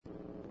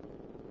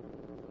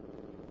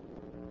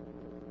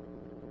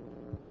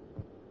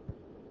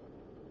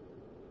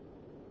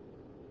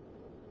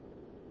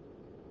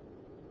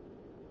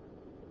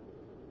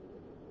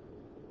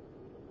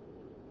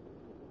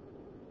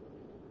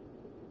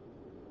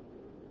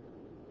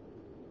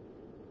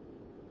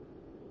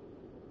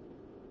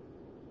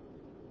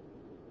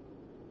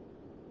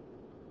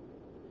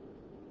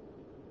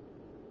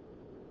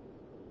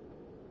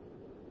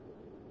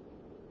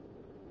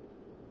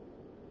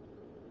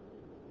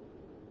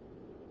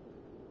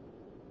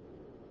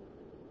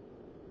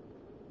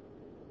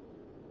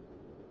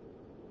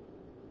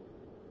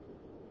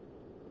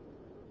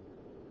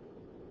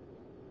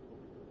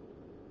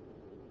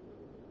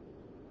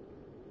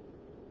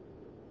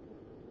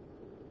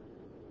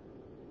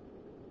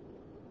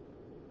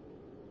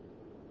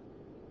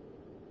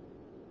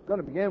going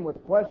to begin with a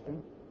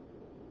question.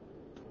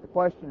 The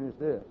question is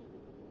this: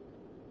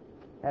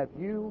 have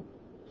you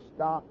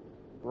stopped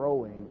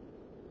growing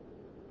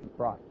in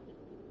Christ?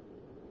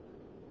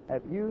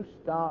 Have you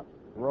stopped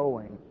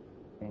growing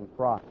in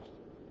Christ?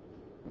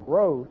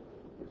 Growth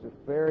is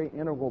a very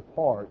integral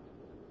part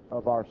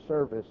of our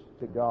service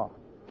to God.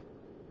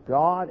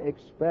 God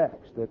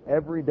expects that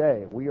every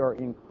day we are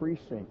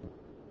increasing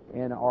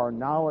in our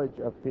knowledge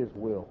of His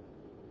will,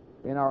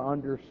 in our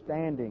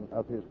understanding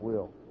of His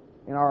will,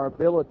 in our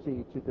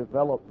ability to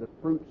develop the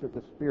fruits of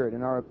the Spirit,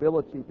 in our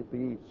ability to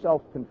be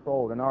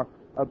self-controlled, in our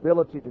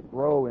ability to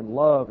grow in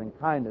love and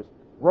kindness.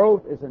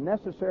 Growth is a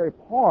necessary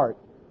part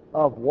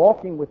of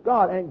walking with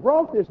God, and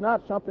growth is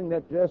not something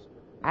that just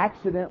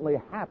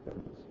accidentally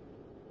happens.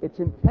 It's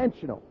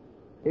intentional,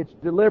 it's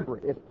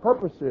deliberate, it's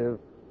purposive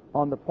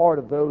on the part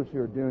of those who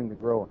are doing the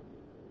growing.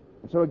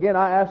 And so again,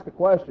 I ask the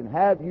question,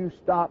 have you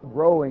stopped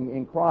growing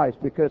in Christ?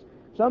 Because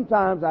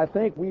sometimes I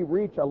think we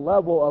reach a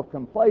level of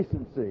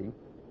complacency.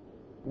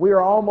 We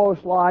are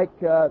almost like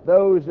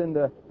those in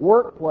the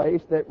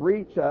workplace that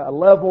reach a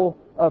level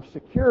of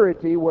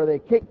security where they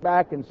kick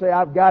back and say,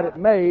 I've got it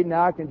made,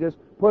 now I can just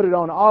put it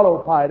on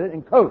autopilot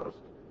and coast.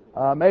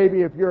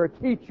 Maybe if you're a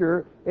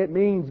teacher, it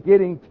means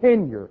getting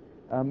tenure.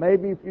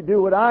 Maybe if you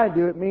do what I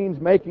do, it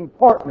means making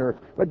partner.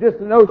 But just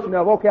the notion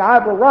of, okay,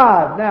 I've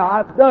arrived now,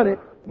 I've done it,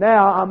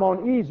 now I'm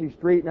on easy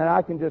street and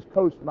I can just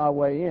coast my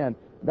way in.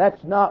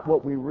 That's not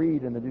what we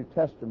read in the New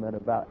Testament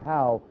about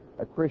how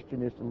a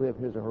Christian is to live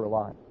his or her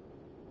life.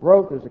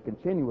 Growth is a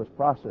continuous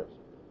process.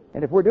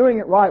 And if we're doing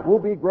it right, we'll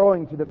be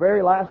growing to the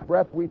very last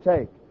breath we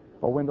take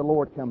or when the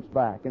Lord comes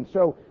back. And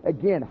so,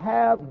 again,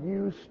 have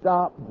you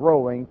stopped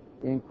growing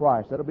in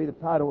Christ? That'll be the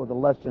title of the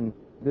lesson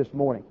this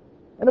morning.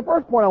 And the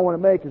first point I want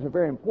to make is a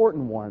very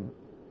important one,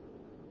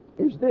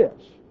 is this.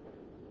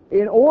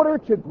 In order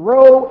to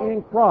grow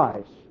in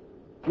Christ,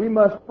 we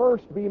must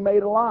first be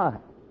made alive.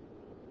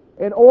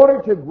 In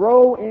order to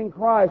grow in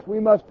Christ, we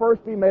must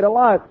first be made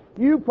alive.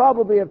 You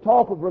probably have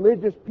talked with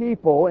religious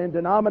people in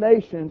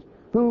denominations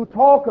who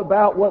talk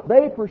about what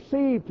they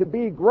perceive to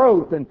be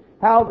growth and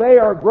how they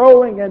are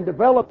growing and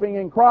developing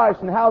in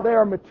Christ and how they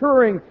are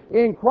maturing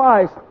in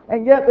Christ.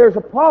 And yet there's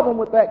a problem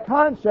with that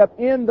concept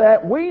in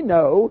that we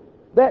know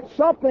that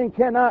something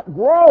cannot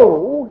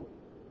grow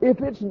if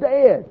it's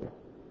dead.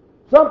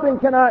 Something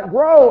cannot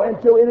grow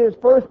until it has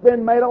first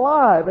been made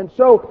alive. And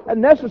so a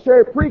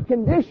necessary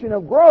precondition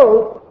of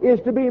growth is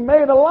to be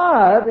made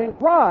alive in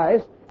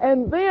Christ,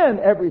 and then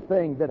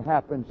everything that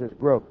happens is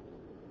growth.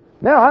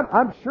 Now,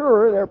 I'm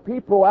sure there are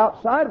people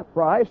outside of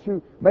Christ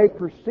who may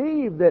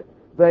perceive that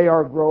they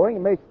are growing,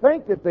 and may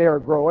think that they are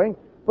growing,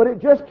 but it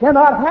just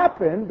cannot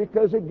happen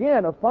because,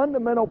 again, a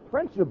fundamental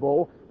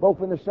principle,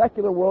 both in the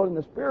secular world and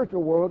the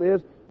spiritual world,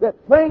 is that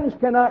things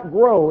cannot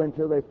grow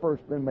until they've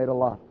first been made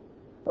alive.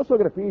 Let's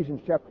look at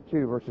Ephesians chapter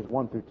 2, verses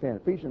 1 through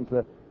 10. Ephesians,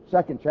 the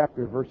second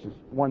chapter, verses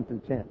 1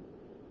 through 10.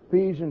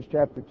 Ephesians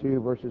chapter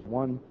 2, verses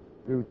 1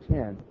 through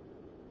 10.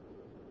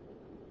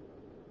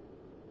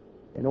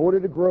 In order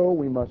to grow,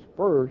 we must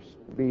first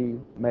be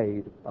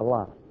made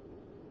alive.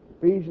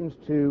 Ephesians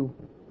 2,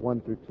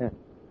 1 through 10.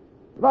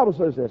 The Bible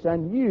says this,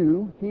 and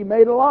you He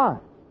made alive,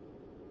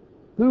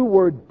 who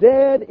were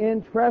dead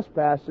in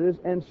trespasses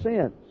and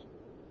sins,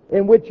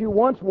 in which you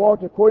once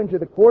walked according to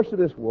the course of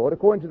this world,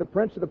 according to the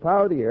prince of the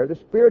power of the air, the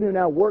spirit who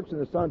now works in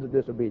the sons of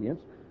disobedience,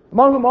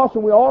 among whom also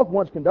we all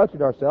once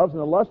conducted ourselves in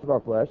the lust of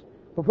our flesh,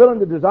 fulfilling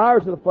the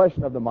desires of the flesh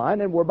and of the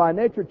mind, and were by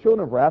nature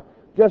children of wrath,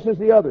 just as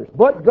the others.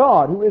 But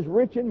God, who is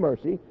rich in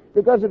mercy,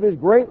 because of His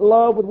great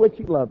love with which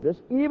He loved us,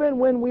 even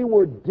when we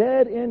were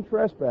dead in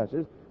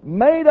trespasses,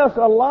 made us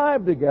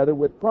alive together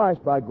with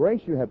Christ. By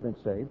grace you have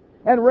been saved,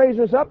 and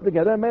raised us up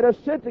together, and made us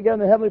sit together in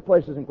the heavenly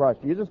places in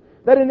Christ Jesus,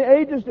 that in the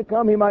ages to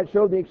come He might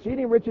show the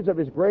exceeding riches of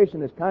His grace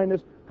and His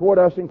kindness toward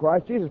us in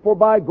Christ Jesus. For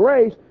by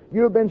grace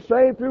you have been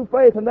saved through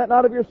faith, and that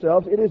not of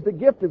yourselves. It is the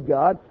gift of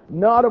God,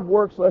 not of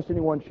works, lest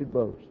anyone should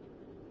boast.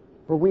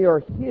 For we are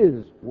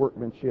His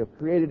workmanship,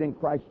 created in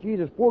Christ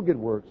Jesus for good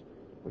works,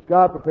 which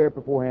God prepared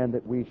beforehand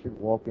that we should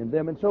walk in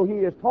them. And so He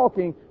is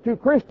talking to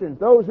Christians,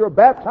 those who are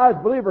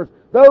baptized believers,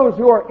 those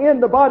who are in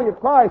the body of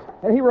Christ,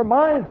 and He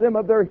reminds them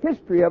of their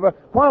history, of a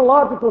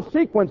chronological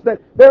sequence, that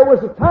there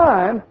was a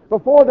time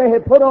before they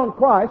had put on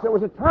Christ, there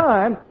was a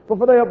time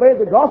before they obeyed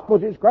the gospel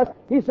of Jesus Christ.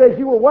 He says,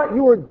 you were what?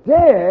 You were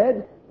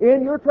dead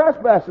in your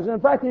trespasses. And in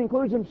fact, He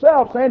includes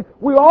Himself, saying,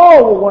 we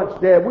all were once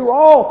dead. We were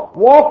all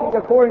walking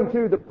according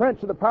to the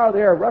prince of the power of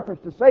the air,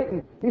 reference to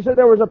Satan. He said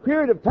there was a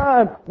period of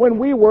time when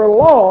we were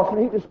lost,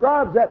 and He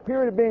describes that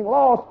period of being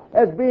lost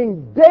as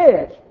being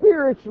dead,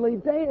 spiritually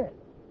dead.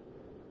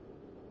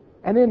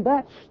 And in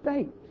that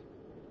state,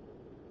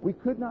 we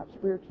could not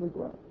spiritually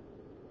grow.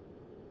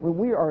 When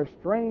we are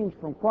estranged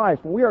from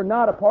Christ, when we are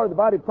not a part of the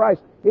body of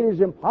Christ, it is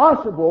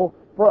impossible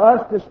for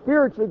us to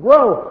spiritually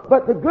grow.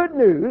 But the good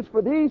news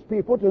for these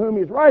people to whom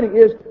He's writing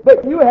is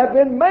that you have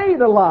been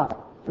made alive.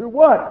 Through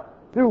what?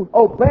 Through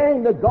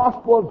obeying the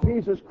gospel of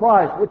Jesus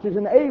Christ, which is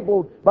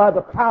enabled by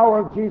the power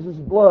of Jesus'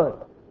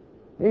 blood.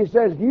 He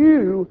says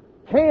you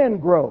can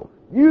grow.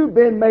 You've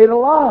been made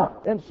alive.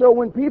 And so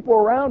when people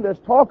around us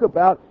talk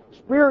about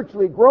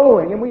spiritually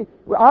growing, and we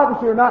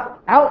obviously are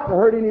not out to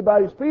hurt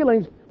anybody's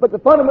feelings, but the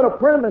fundamental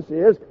premise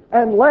is,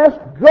 unless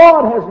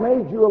God has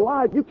made you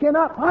alive, you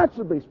cannot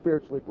possibly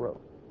spiritually grow.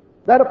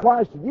 That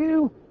applies to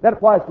you, that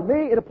applies to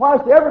me, it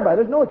applies to everybody.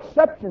 There's no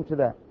exception to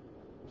that.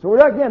 So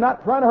we're, again,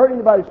 not trying to hurt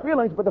anybody's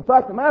feelings, but the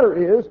fact of the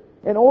matter is,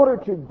 in order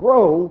to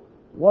grow,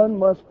 one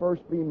must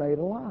first be made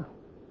alive.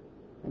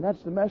 And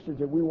that's the message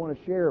that we want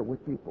to share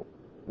with people.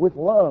 With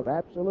love,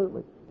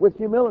 absolutely. With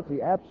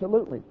humility,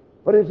 absolutely.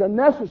 But it's a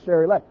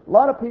necessary life. A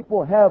lot of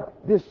people have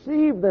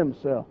deceived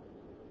themselves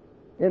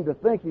into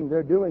thinking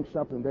they're doing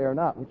something they are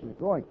not, which is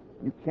growing.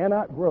 You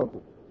cannot grow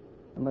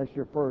unless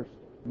you're first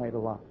made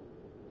alive.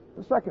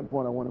 The second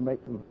point I want to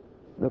make from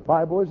the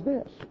Bible is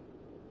this.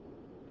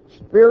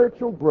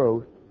 Spiritual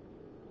growth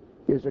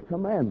is a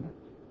commandment,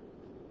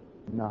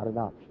 not an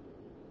option.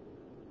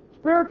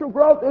 Spiritual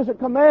growth is a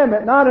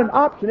commandment, not an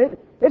option.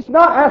 It's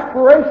not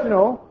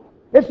aspirational.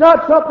 It's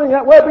not something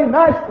that would be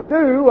nice to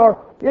do, or,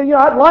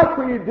 I'd like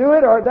for you to do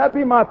it, or that'd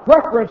be my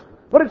preference,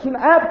 but it's an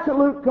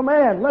absolute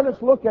command. Let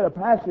us look at a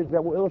passage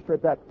that will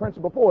illustrate that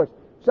principle for us.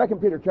 2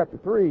 Peter chapter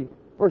 3,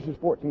 verses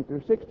 14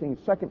 through 16.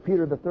 2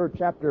 Peter, the 3rd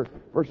chapter,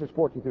 verses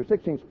 14 through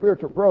 16.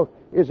 Spiritual growth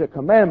is a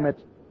commandment,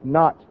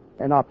 not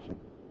an option.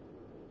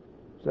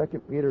 2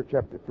 Peter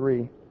chapter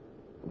 3,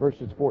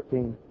 verses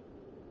 14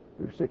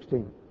 through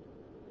 16.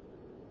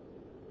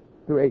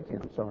 Through 18,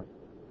 I'm sorry.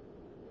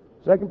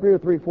 2 Peter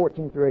 3,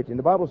 14 through 18.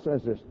 The Bible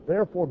says this,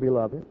 "Therefore,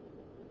 beloved,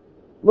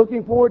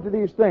 looking forward to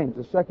these things,"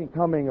 the second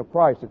coming of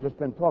Christ has just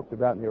been talked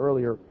about in the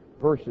earlier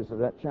verses of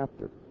that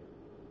chapter.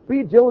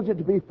 "Be diligent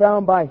to be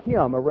found by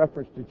Him," a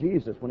reference to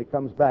Jesus when He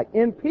comes back,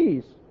 "in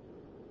peace,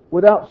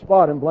 without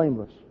spot and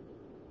blameless.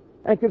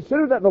 And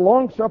consider that the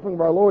long-suffering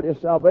of our Lord is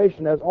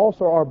salvation, as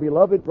also our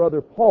beloved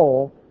brother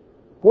Paul,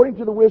 according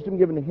to the wisdom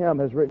given to him,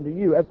 has written to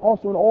you, as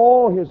also in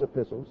all his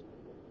epistles,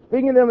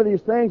 speaking to them of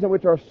these things, in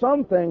which are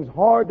some things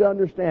hard to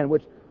understand,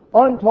 which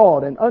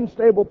untaught and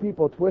unstable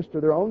people twist to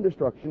their own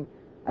destruction,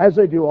 as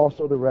they do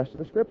also the rest of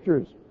the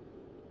Scriptures.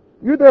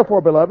 You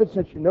therefore, beloved,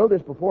 since you know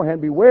this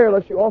beforehand, beware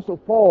lest you also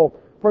fall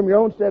from your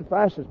own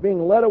steadfastness,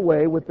 being led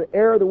away with the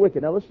error of the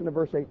wicked." Now listen to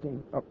verse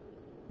 18.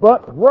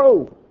 But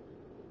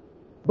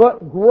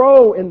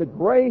grow in the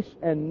grace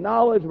and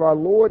knowledge of our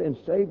Lord and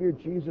Savior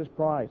Jesus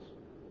Christ.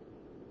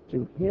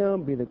 To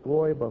Him be the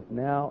glory both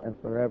now and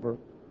forever.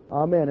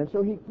 Amen. And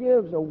so he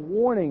gives a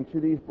warning to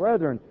these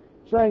brethren,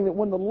 saying that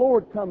when the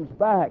Lord comes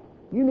back,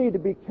 you need to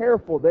be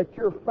careful that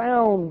you're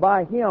found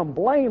by Him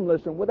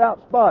blameless and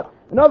without spot.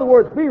 In other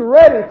words, be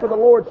ready for the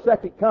Lord's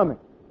second coming.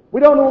 We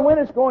don't know when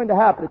it's going to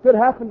happen. It could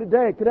happen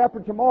today. It could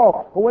happen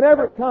tomorrow. But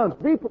whenever it comes,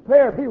 be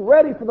prepared. Be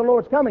ready for the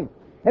Lord's coming.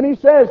 And he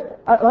says,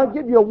 I'll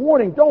give you a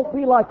warning. Don't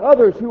be like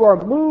others who are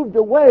moved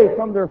away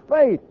from their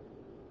faith,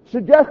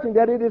 suggesting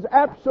that it is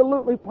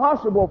absolutely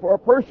possible for a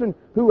person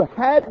who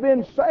had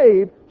been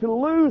saved to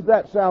lose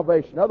that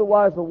salvation.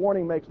 Otherwise, the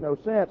warning makes no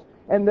sense.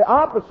 And the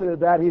opposite of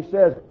that, he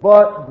says,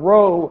 but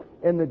grow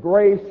in the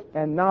grace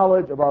and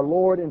knowledge of our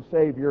Lord and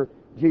Savior,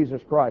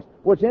 Jesus Christ.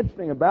 What's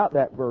interesting about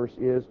that verse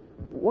is,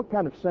 what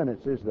kind of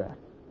sentence is that?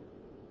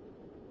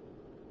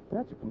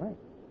 That's a command.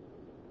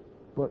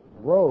 But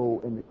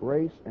grow in the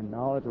grace and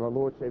knowledge of our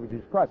Lord and Savior,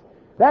 Jesus Christ.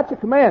 That's a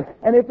command.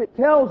 And if it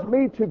tells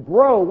me to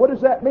grow, what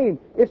does that mean?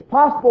 It's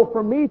possible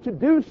for me to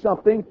do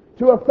something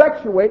to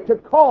effectuate, to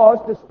cause,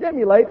 to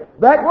stimulate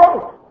that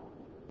growth.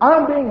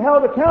 I'm being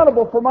held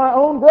accountable for my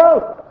own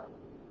growth.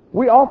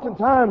 We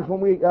oftentimes,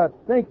 when we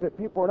think that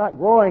people are not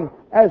growing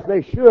as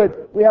they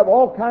should, we have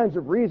all kinds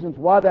of reasons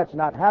why that's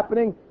not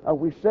happening.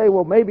 We say,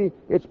 well, maybe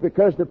it's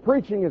because the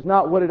preaching is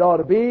not what it ought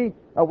to be.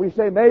 We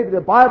say maybe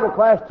the Bible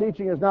class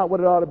teaching is not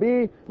what it ought to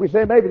be. We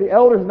say maybe the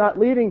elders are not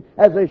leading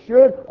as they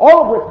should.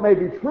 All of which may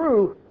be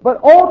true,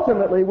 but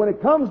ultimately, when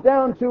it comes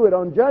down to it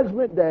on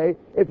Judgment Day,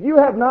 if you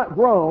have not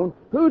grown,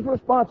 whose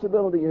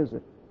responsibility is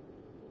it?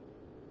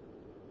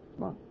 It's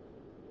mine.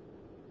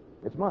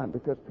 It's mine,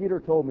 because Peter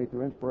told me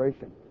through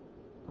inspiration,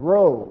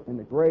 grow in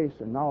the grace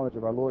and knowledge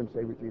of our Lord and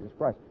Savior Jesus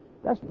Christ.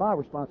 That's my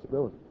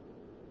responsibility.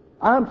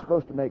 I'm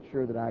supposed to make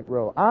sure that I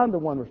grow. I'm the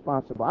one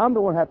responsible. I'm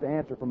the one who have to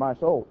answer for my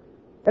soul.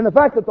 And the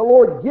fact that the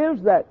Lord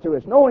gives that to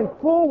us, knowing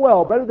full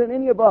well, better than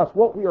any of us,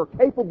 what we are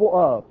capable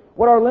of,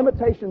 what our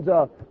limitations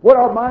are, what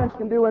our minds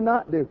can do and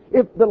not do.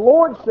 If the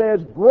Lord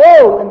says,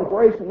 grow in the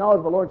grace and knowledge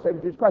of our Lord and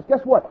Savior Jesus Christ,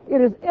 guess what?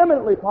 It is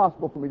eminently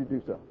possible for me to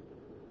do so.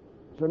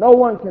 So no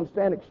one can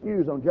stand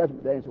excused on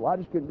Judgment Day and say, well, I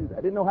just couldn't do that.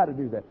 I didn't know how to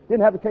do that.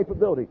 Didn't have the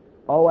capability.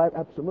 Oh,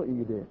 absolutely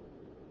you did.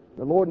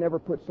 The Lord never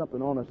puts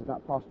something on us that's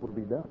not possible to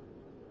be done.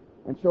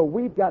 And so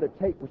we've got to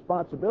take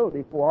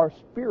responsibility for our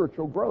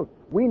spiritual growth.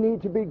 We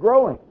need to be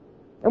growing.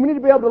 And we need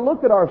to be able to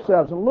look at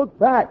ourselves and look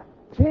back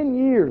 10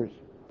 years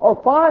or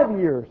 5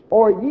 years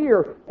or a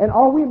year, and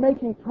are we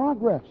making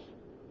progress?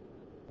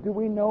 Do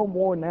we know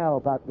more now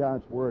about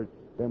God's Word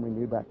than we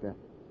knew back then?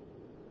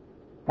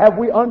 Have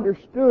we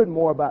understood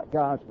more about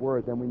God's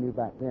Word than we knew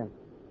back then?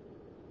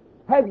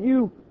 Have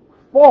you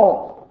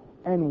fought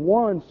and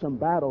won some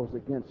battles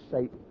against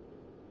Satan?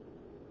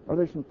 Or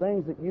there's some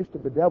things that used to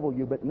bedevil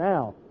you, but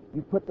now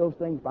you've put those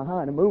things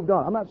behind and moved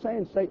on. I'm not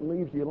saying Satan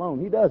leaves you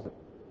alone. He doesn't.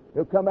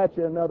 He'll come at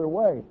you another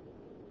way.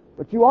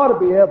 But you ought to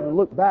be able to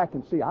look back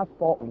and see, I've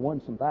fought and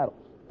won some battles.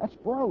 That's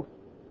growth.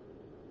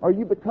 Are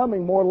you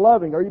becoming more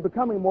loving? Are you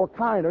becoming more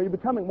kind? Are you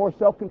becoming more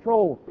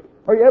self-controlled?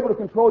 Are you able to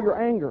control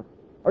your anger?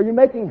 Are you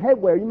making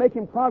headway? Are you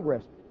making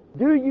progress?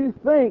 Do you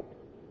think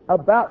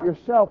about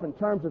yourself in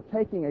terms of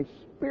taking a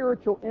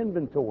spiritual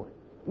inventory?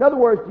 In other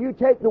words, do you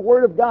take the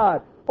Word of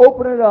God,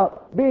 open it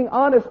up, being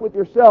honest with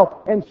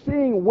yourself, and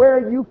seeing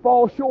where you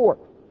fall short,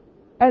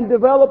 and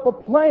develop a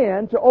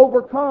plan to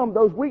overcome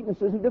those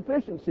weaknesses and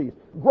deficiencies?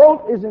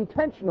 Growth is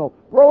intentional.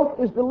 Growth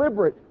is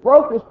deliberate.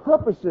 Growth is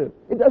purposive.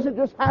 It doesn't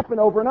just happen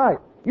overnight.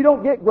 You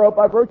don't get growth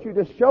by virtue of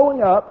just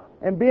showing up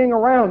and being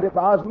around it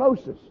by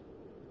osmosis.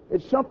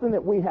 It's something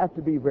that we have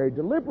to be very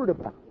deliberate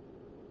about.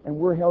 And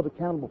we're held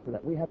accountable for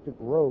that. We have to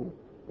grow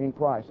in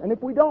Christ. And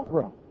if we don't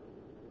grow,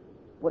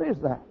 what is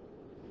that?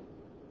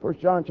 1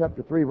 John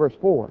chapter 3, verse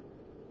 4.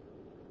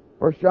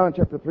 1 John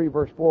chapter 3,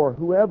 verse 4.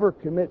 Whoever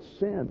commits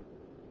sin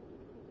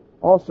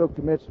also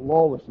commits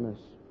lawlessness.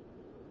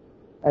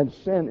 And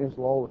sin is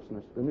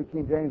lawlessness. The New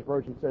King James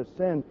Version says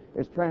sin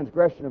is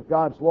transgression of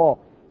God's law.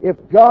 If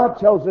God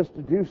tells us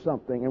to do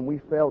something and we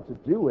fail to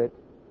do it,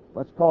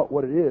 let's call it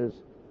what it is,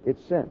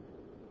 it's sin.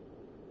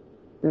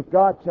 If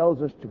God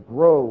tells us to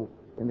grow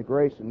in the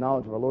grace and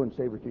knowledge of our Lord and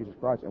Savior Jesus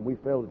Christ and we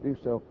fail to do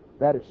so,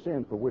 that is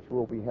sin for which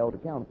we'll be held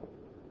accountable.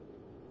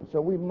 And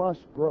so we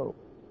must grow.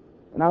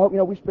 And I hope,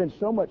 we spend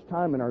so much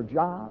time in our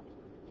jobs,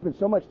 spend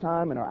so much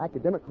time in our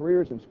academic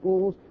careers and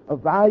schools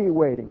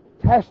evaluating,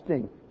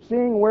 testing,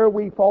 seeing where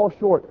we fall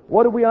short.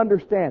 What do we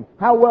understand?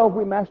 How well have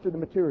we mastered the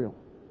material?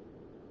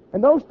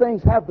 And those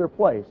things have their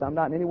place. I'm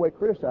not in any way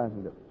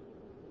criticizing them.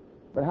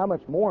 But how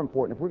much more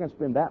important, if we're going to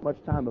spend that much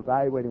time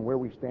evaluating where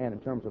we stand in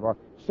terms of our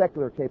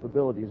secular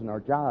capabilities and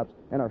our jobs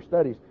and our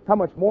studies, how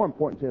much more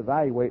important to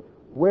evaluate,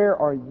 where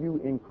are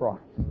you in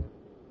Christ?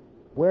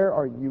 Where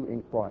are you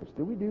in Christ?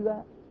 Do we do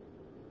that?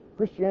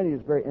 Christianity is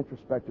a very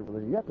introspective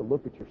religion. You have to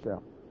look at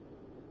yourself.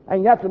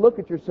 And you have to look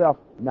at yourself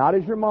not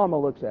as your mama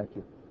looks at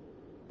you,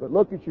 but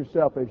look at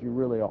yourself as you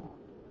really are,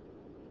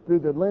 through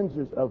the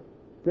lenses of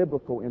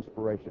biblical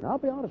inspiration. I'll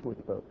be honest with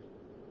you, folks.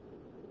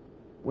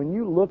 When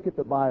you look at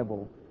the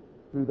Bible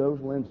through those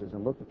lenses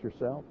and look at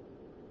yourself,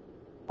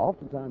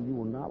 oftentimes you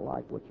will not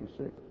like what you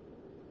see.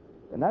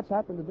 And that's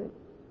happened to me.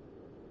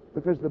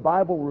 Because the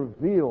Bible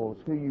reveals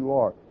who you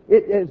are.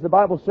 As the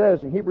Bible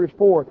says in Hebrews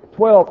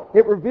 4:12,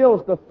 it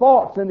reveals the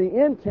thoughts and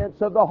the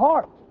intents of the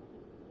heart.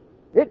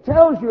 It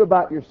tells you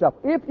about yourself.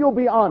 If you'll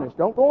be honest,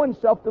 don't go in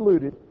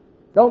self-deluded.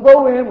 Don't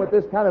go in with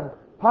this kind of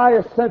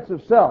pious sense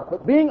of self.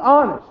 But being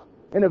honest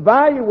and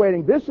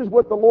evaluating, this is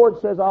what the Lord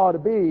says I ought to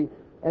be,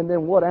 and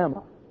then what am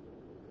I?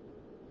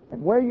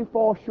 And where you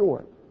fall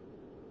short,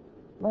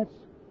 let's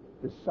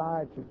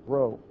decide to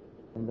grow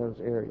in those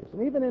areas.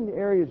 And even in the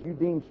areas you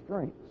deem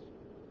strengths,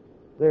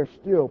 there's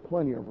still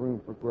plenty of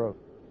room for growth.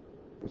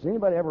 Does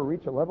anybody ever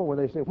reach a level where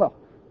they say, well,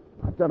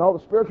 I've done all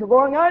the spiritual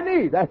growing I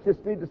need. I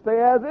just need to stay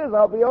as is.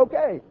 I'll be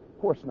okay.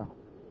 Of course not.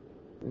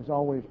 There's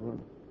always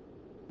room.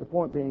 The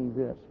point being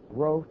this: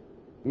 growth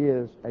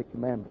is a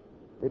commandment.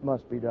 It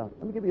must be done.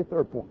 Let me give you a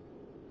third point.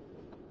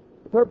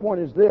 The third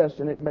point is this,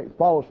 and it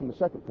follows from the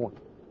second point.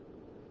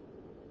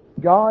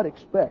 God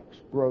expects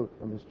growth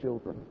from His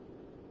children.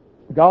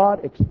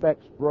 God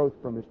expects growth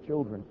from His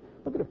children.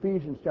 Look at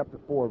Ephesians chapter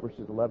 4,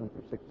 verses 11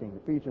 through 16.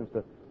 Ephesians,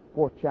 the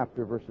 4th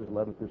chapter, verses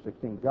 11 through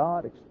 16.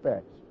 God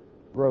expects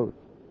growth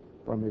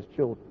from His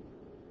children.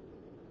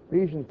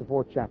 Ephesians, the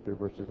 4th chapter,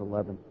 verses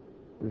 11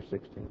 through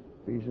 16.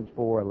 Ephesians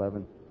 4,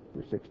 11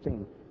 through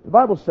 16. The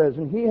Bible says,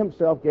 and He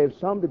Himself gave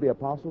some to be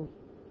apostles,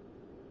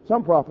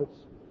 some prophets,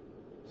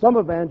 some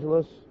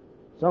evangelists,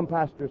 some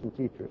pastors and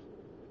teachers,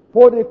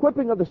 for the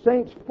equipping of the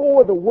saints,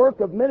 for the work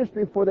of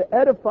ministry, for the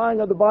edifying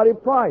of the body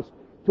of Christ,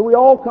 till we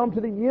all come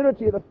to the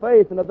unity of the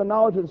faith and of the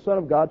knowledge of the Son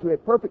of God, to a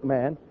perfect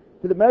man,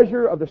 to the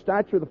measure of the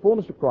stature of the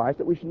fullness of Christ,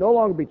 that we should no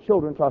longer be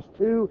children, tossed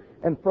to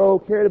and fro,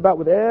 carried about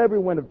with every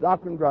wind of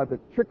doctrine, by the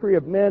trickery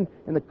of men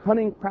and the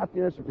cunning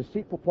craftiness of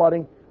deceitful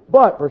plotting.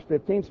 But, verse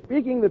 15,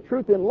 speaking the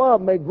truth in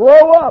love, may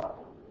grow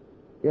up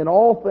in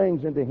all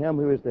things into Him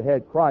who is the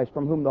head, Christ,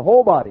 from whom the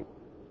whole body,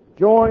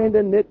 joined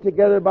and knit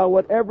together by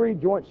what every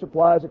joint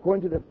supplies,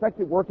 according to the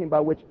effective working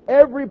by which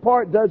every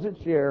part does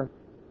its share,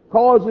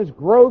 causes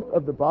growth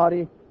of the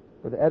body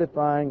for the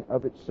edifying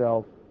of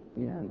itself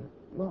in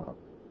love.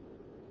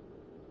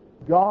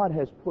 God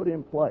has put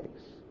in place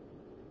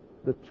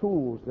the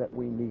tools that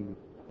we need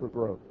for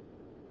growth.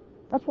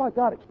 That's why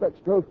God expects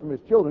growth from His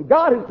children.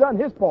 God has done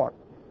His part.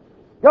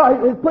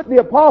 God has put the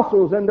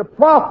apostles and the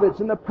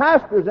prophets and the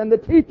pastors and the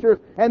teachers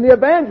and the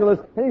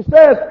evangelists, and He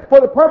says, for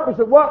the purpose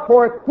of what?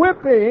 For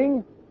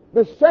equipping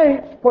the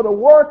saints for the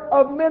work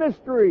of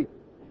ministry.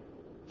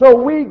 So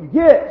we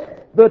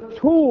get the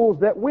tools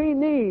that we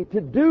need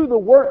to do the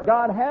work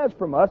God has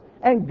from us,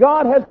 and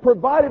God has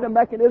provided a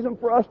mechanism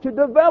for us to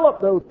develop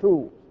those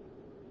tools.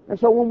 And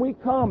so when we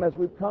come, as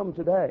we've come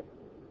today,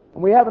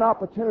 and we have an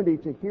opportunity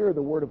to hear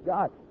the Word of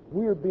God,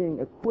 we are being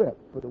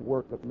equipped for the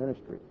work of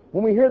ministry.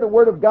 When we hear the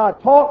Word of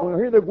God taught, when we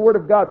hear the Word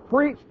of God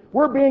preached,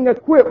 we're being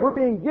equipped. We're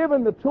being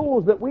given the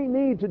tools that we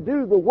need to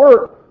do the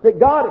work that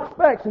God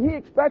expects. And He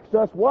expects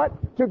us, what?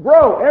 To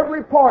grow.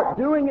 Every part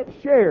doing its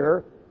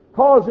share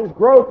causes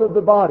growth of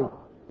the body.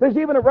 There's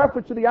even a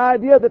reference to the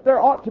idea that there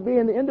ought to be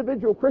in the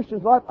individual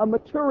Christian's life a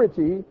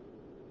maturity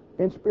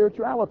in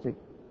spirituality.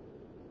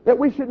 That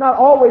we should not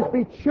always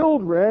be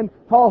children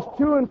tossed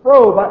to and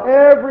fro by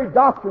every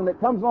doctrine that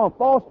comes along,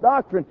 false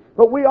doctrine,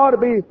 but we ought to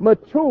be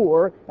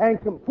mature and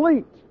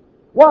complete.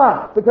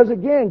 Why? Because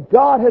again,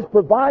 God has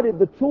provided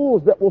the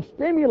tools that will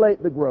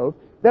stimulate the growth,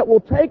 that will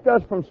take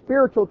us from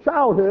spiritual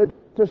childhood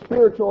to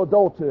spiritual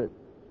adulthood.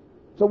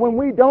 So when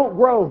we don't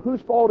grow,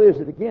 whose fault is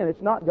it? Again,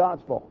 it's not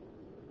God's fault.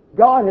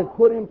 God has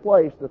put in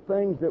place the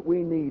things that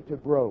we need to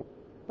grow.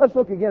 Let's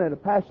look again at a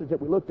passage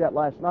that we looked at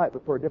last night,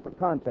 but for a different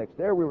context.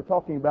 There we were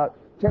talking about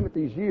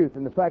Timothy's youth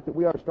and the fact that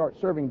we ought to start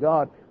serving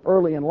God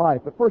early in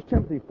life. But 1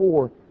 Timothy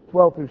 4,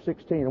 12 through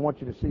 16, I want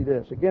you to see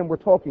this. Again, we're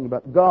talking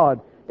about God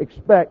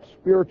expects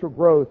spiritual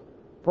growth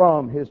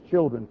from His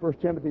children. 1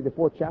 Timothy, the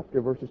 4th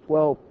chapter, verses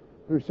 12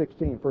 through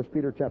 16. 1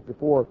 Peter chapter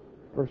 4,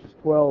 verses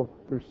 12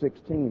 through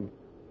 16.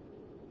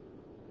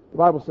 The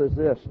Bible says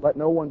this, "Let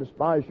no one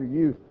despise your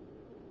youth.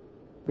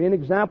 Be an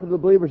example to the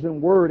believers in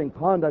word and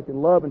conduct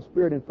and love and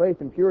spirit and faith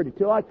and purity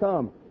till I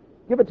come.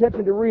 Give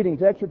attention to reading,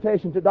 to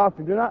exhortation, to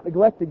doctrine. Do not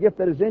neglect the gift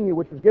that is in you,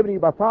 which was given to you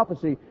by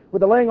prophecy,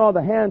 with the laying on of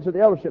the hands of the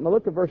eldership." Now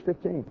look at verse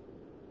 15.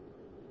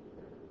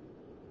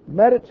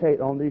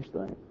 Meditate on these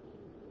things.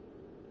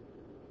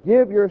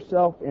 Give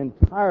yourself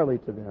entirely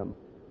to them,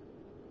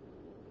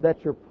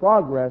 that your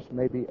progress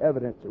may be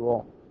evident to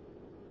all.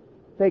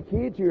 Take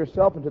heed to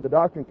yourself and to the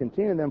doctrine,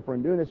 continue in them, for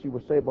in doing this you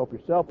will save both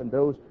yourself and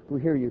those who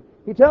hear you.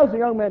 He tells the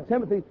young man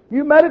Timothy,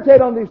 you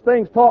meditate on these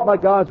things taught by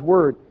God's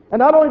Word. And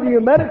not only do you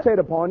meditate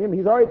upon them,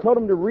 He's already told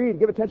him to read,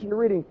 give attention to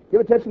reading,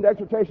 give attention to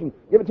exhortation,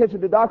 give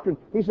attention to doctrine.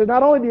 He said,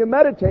 not only do you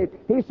meditate,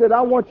 He said,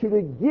 I want you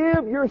to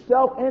give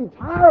yourself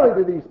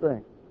entirely to these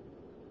things.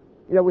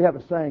 You know, we have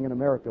a saying in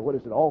America, what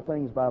is it? All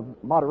things by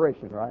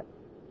moderation, right?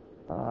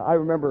 I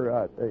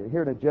remember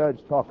hearing a judge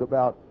talk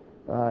about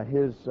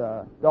his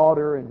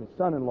daughter and his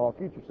son-in-law,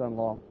 future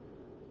son-in-law,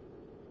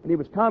 and he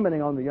was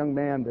commenting on the young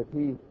man that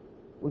he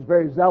was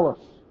very zealous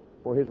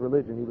for his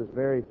religion. He was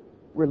very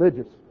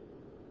religious.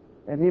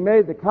 And he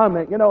made the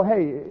comment, you know,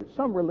 hey,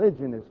 some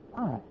religion is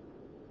fine,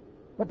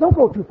 but don't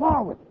go too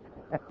far with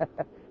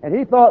it. And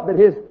he thought that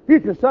his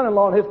future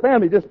son-in-law and his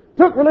family just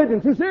took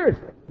religion too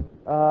seriously.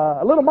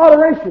 A little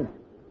moderation.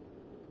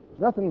 There's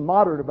nothing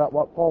moderate about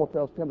what Paul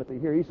tells Timothy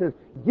here. He says,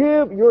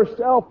 give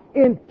yourself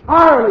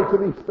entirely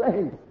to these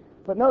things.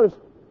 But notice,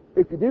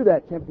 if you do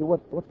that, Timothy,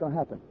 what's going to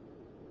happen?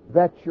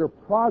 That your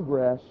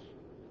progress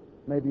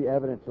may be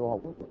evident to all.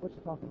 What's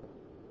he talking about?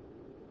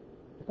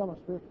 He's talking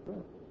about spiritual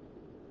growth.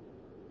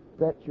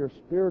 That your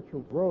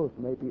spiritual growth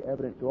may be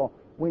evident to all.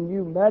 When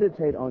you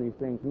meditate on these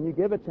things, when you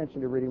give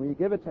attention to reading, when you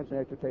give attention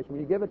to exhortation,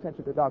 when you give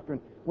attention to doctrine,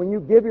 when you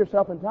give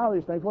yourself entirely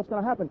to these things, what's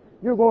going to happen?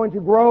 You're going to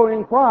grow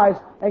in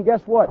Christ, and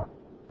guess what?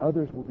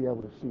 Others will be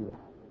able to see that.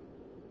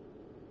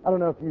 I don't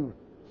know if you've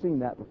seen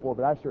that before,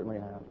 but I certainly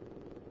have.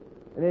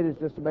 And it is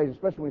just amazing,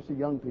 especially when you see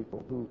young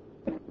people who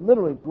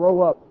literally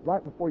grow up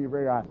right before your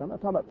very eyes. I'm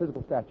not talking about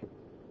physical stature.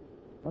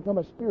 I'm talking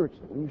about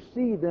spiritually. When you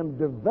see them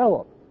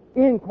develop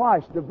in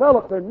Christ,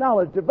 develop their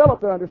knowledge, develop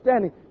their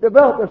understanding,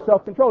 develop their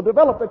self-control,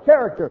 develop their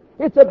character.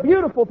 It's a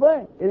beautiful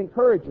thing. It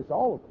encourages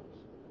all of us.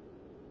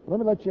 Let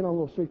me let you in on a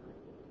little secret.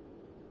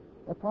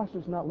 That process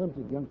is not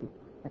limited to young people.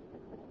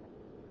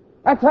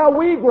 That's how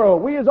we grow.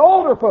 We as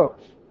older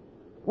folks.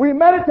 We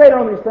meditate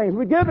on these things.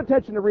 We give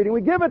attention to reading.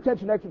 We give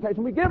attention to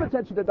exhortation. We give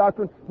attention to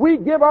doctrine. We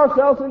give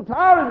ourselves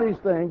entirely to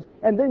these things,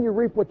 and then you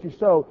reap what you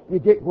sow. You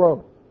get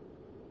growth.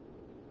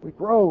 We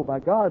grow by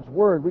God's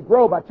Word. We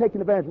grow by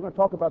taking advantage. We're going to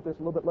talk about this a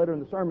little bit later in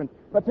the sermon.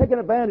 By taking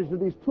advantage of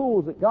these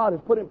tools that God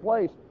has put in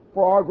place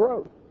for our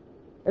growth.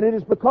 And it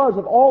is because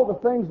of all the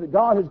things that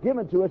God has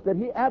given to us that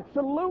He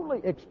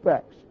absolutely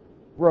expects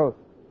growth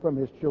from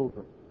His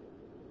children.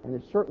 And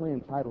is certainly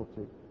entitled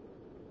to.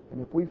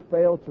 And if we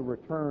fail to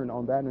return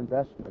on that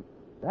investment,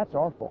 that's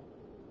our fault.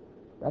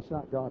 That's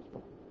not God's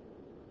fault.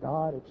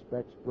 God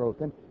expects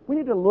growth. And we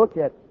need to look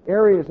at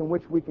areas in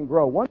which we can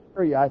grow. One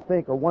area, I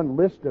think, or one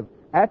list of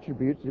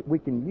attributes that we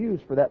can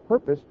use for that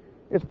purpose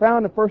is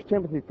found in 1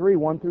 Timothy 3,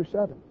 1 through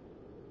 7.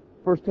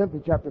 1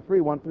 Timothy chapter 3,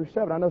 1 through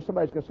 7. I know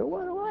somebody's going to say,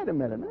 well, wait a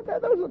minute.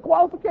 Those are the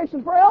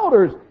qualifications for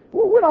elders.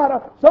 We're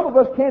not some of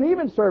us can't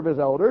even serve as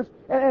elders,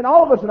 and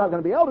all of us are not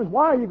going to be elders.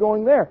 Why are you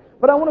going there?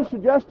 But I want to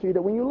suggest to you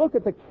that when you look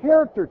at the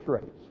character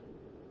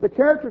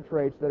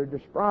traits that are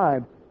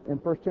described in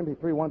 1 Timothy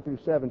 3, 1 through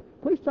 7,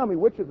 please tell me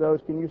which of those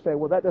can you say,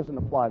 well, that doesn't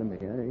apply to me.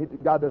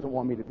 God doesn't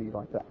want me to be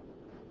like that.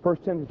 1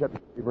 Timothy chapter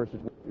 3, verses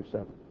 1 through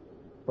 7.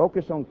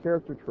 Focus on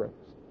character traits.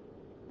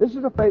 This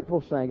is a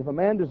faithful saying. If a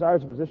man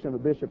desires the position of a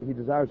bishop, he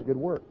desires a good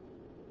work.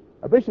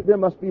 A bishop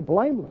then must be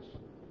blameless,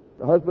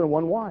 the husband of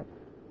one wife,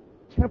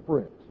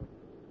 temperate,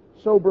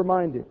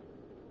 sober-minded,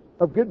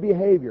 of good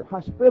behavior,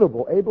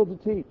 hospitable, able to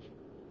teach,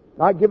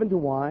 not given to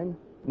wine,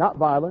 not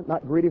violent,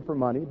 not greedy for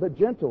money, but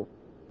gentle,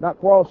 not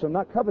quarrelsome,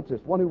 not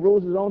covetous, one who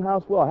rules his own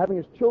house well, having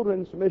his children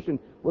in submission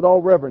with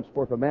all reverence.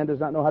 For if a man does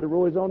not know how to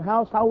rule his own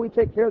house, how will he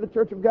take care of the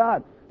church of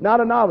God? Not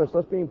a novice,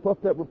 lest being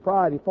puffed up with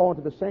pride, he fall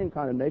into the same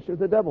condemnation as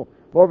the devil.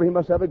 Moreover, he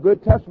must have a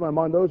good testimony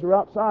among those who are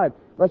outside,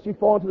 lest he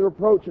fall into the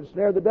reproach and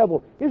snare of the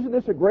devil. Isn't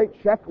this a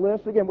great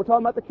checklist? Again, we're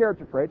talking about the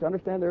character traits. I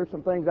understand there are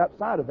some things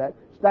outside of that,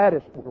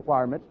 status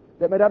requirements,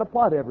 that may not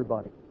apply to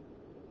everybody.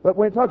 But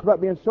when it talks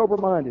about being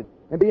sober-minded,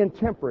 and being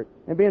temperate,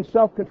 and being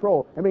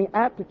self-controlled, and being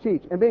apt to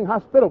teach, and being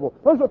hospitable,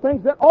 those are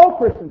things that all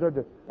Christians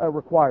are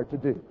required to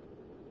do.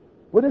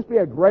 Would this be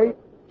a great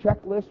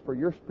checklist for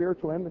your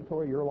spiritual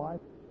inventory of your life?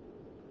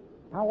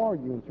 How are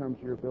you in terms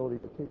of your ability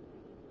to teach?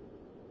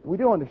 We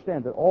do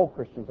understand that all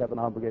Christians have an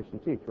obligation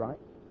to teach, right?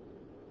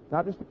 It's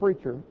not just the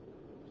preacher.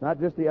 It's not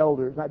just the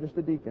elders. It's not just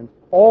the deacons.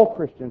 All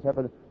Christians have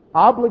an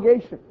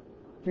obligation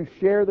to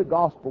share the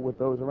gospel with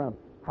those around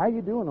them. How are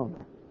you doing on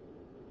that?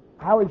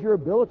 How is your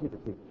ability to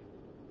teach?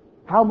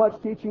 How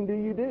much teaching do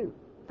you do?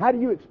 How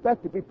do you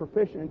expect to be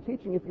proficient in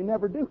teaching if you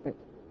never do it?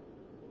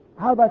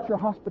 How about your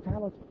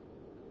hospitality?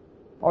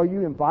 Are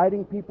you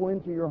inviting people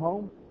into your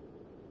home?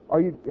 Are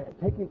you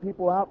taking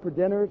people out for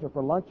dinners or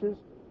for lunches?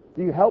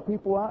 Do you help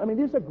people out? I mean,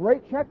 this is a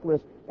great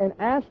checklist. And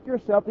ask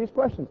yourself these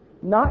questions.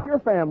 Not your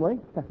family,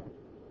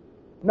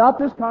 not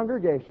this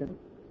congregation,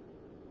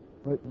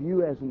 but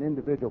you as an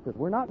individual. Because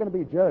we're not going to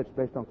be judged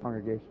based on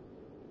congregation.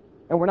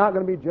 And we're not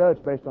going to be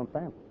judged based on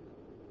family.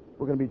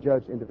 We're going to be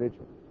judged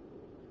individually.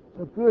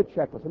 So good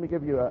checklist. Let me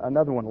give you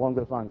another one along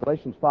those lines.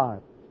 Galatians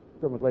 5.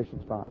 Start with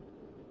Galatians 5.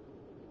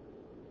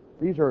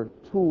 These are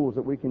tools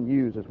that we can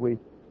use as we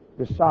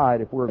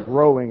decide if we're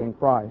growing in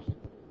Christ.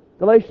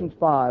 Galatians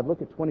 5,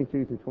 look at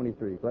 22 through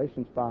 23.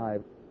 Galatians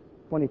 5,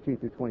 22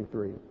 through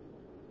 23.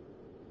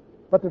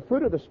 But the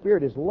fruit of the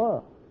Spirit is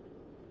love,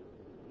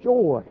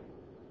 joy,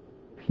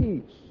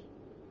 peace,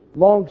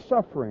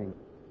 long-suffering,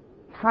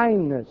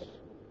 kindness,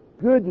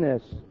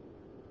 goodness,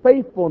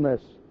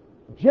 faithfulness,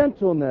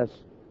 gentleness,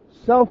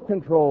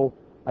 self-control.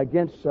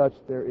 Against such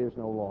there is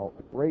no law.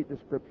 A great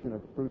description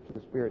of the fruits of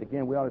the Spirit.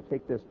 Again, we ought to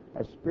take this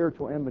as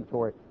spiritual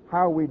inventory.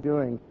 How are we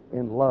doing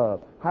in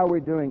love? How are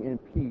we doing in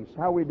peace?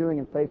 How are we doing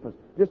in faithfulness?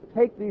 Just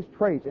take these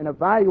traits and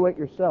evaluate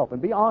yourself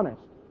and be honest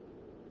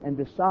and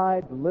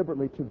decide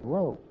deliberately to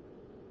grow.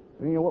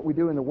 And you know what we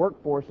do in the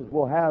workforce is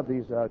we'll have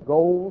these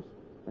goals,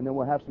 and then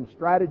we'll have some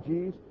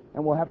strategies,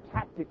 and we'll have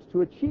tactics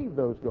to achieve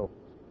those goals.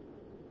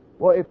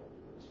 Well, if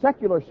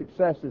secular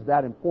success is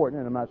that important,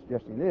 and I'm not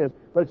suggesting it is,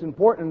 but it's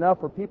important enough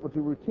for people to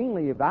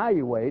routinely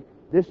evaluate,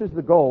 this is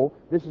the goal,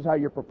 this is how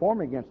you're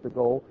performing against the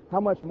goal,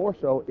 how much more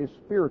so is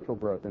spiritual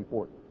growth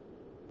important?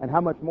 And how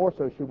much more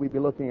so should we be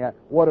looking at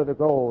what are the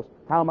goals,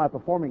 how am I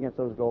performing against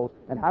those goals,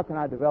 and how can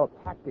I develop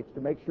tactics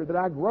to make sure that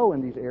I grow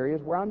in these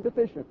areas where I'm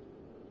deficient?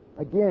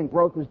 Again,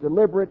 growth is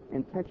deliberate,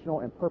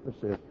 intentional, and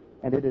purposive,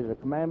 and it is a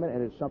commandment,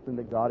 and it's something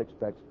that God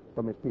expects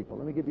from His people.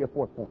 Let me give you a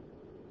fourth point.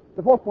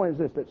 The fourth point is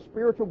this, that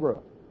spiritual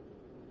growth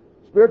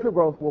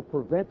will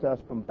prevent us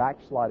from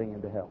backsliding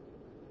into hell.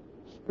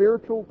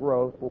 Spiritual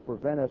growth will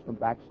prevent us from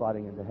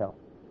backsliding into hell.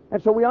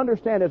 And so we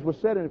understand, as was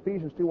said in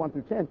Ephesians 2, 1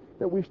 through 10,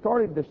 that we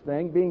started this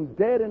thing being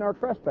dead in our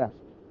trespasses.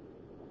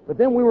 But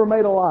then we were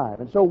made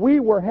alive. And so we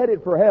were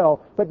headed for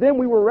hell, but then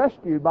we were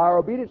rescued by our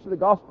obedience to the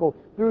gospel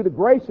through the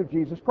grace of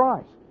Jesus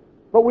Christ.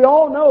 But we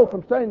all know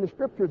from studying the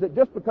Scriptures that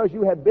just because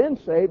you have been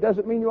saved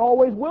doesn't mean you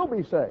always will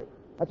be saved.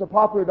 That's a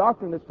popular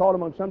doctrine that's taught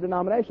among some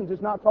denominations.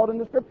 It's not taught in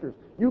the Scriptures.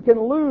 You can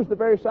lose the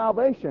very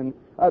salvation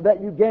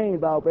that you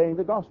gained by obeying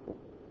the gospel.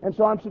 And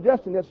so I'm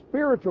suggesting that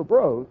spiritual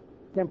growth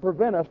can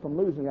prevent us from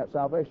losing that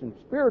salvation.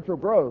 Spiritual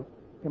growth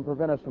can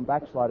prevent us from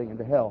backsliding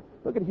into hell.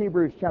 Look at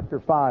Hebrews chapter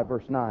 5,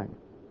 verse 9.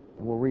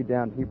 And we'll read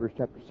down to Hebrews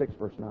chapter 6,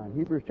 verse 9.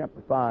 Hebrews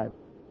chapter 5,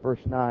 verse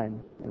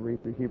 9, and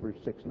read through Hebrews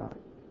 6, 9.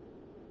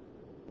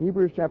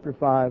 Hebrews chapter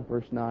 5,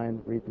 verse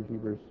 9, read through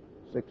Hebrews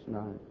 6,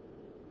 9.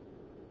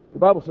 The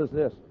Bible says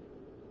this,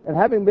 and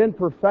having been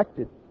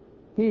perfected,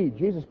 He,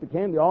 Jesus,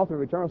 became the author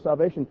of eternal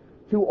salvation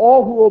to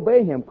all who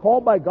obey Him,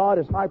 called by God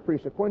as high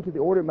priest according to the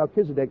order of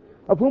Melchizedek,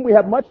 of whom we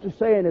have much to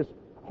say and is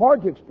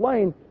hard to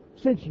explain,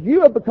 since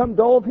you have become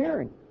dull of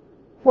hearing.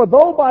 For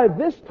though by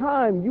this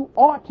time you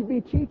ought to be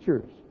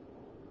teachers,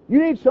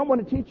 you need someone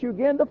to teach you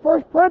again the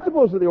first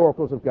principles of the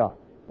oracles of God.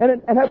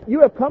 And you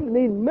have come to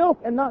need milk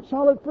and not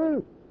solid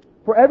food.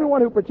 For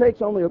everyone who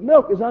partakes only of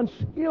milk is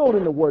unskilled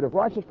in the word of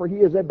righteousness, for he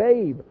is a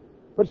babe.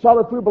 But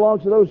solid food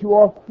belongs to those who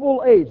are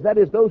full age, that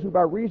is, those who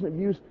by reason of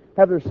use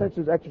have their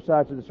senses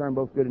exercised to discern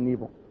both good and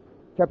evil.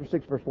 Chapter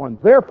 6, verse 1.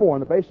 Therefore,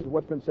 on the basis of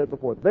what's been said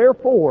before,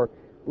 therefore,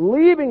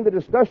 leaving the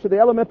discussion of the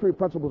elementary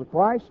principles of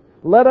Christ,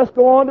 let us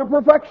go on to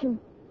perfection,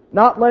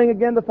 not laying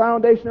again the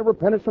foundation of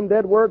repentance from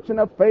dead works and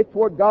of faith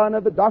toward God and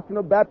of the doctrine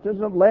of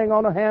baptism, of laying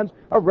on of hands,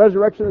 of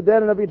resurrection of the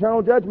dead and of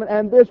eternal judgment.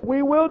 And this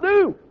we will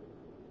do,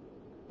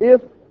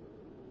 if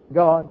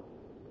God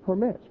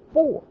permits.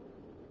 4.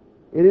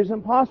 It is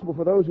impossible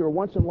for those who are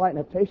once enlightened,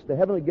 have tasted the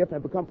heavenly gift,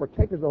 and have become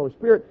partakers of the Holy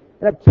Spirit,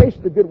 and have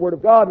tasted the good word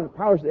of God and the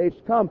powers of the age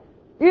to come,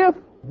 if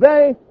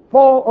they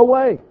fall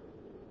away.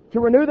 To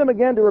renew them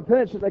again to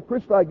repentance, as they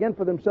crucify again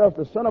for themselves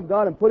the Son of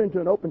God and put him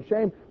to an open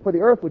shame. For the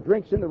earth which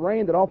drinks in the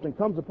rain that often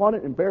comes upon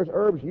it and bears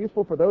herbs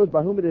useful for those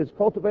by whom it is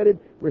cultivated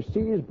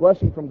receives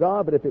blessing from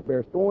God. But if it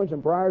bears thorns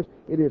and briars,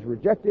 it is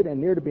rejected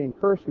and near to being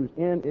cursed, whose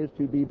end is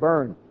to be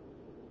burned.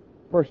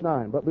 Verse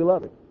 9, but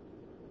beloved,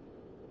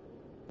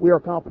 we are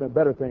confident of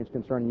better things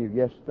concerning you.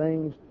 Yes,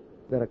 things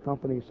that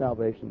accompany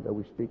salvation, though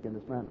we speak in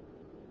this manner.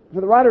 So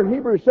the writer of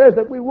Hebrews says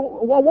that I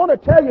want to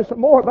tell you some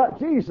more about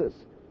Jesus.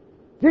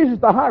 Jesus is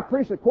the high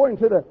priest according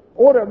to the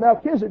order of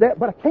Melchizedek,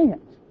 but I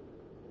can't.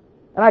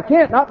 And I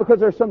can't not because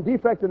there's some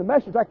defect in the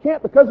message. I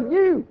can't because of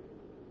you.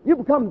 You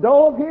become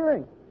dull of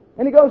hearing.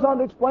 And he goes on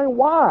to explain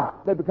why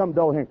they become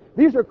dull of hearing.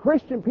 These are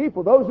Christian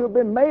people, those who have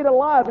been made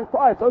alive in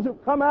Christ, those who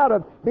have come out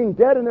of being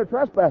dead in their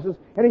trespasses.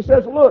 And he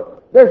says,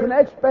 look, there's an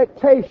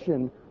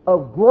expectation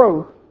of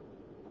growth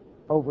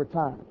over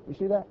time. You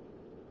see that?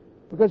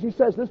 Because he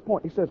says this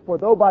point, he says, for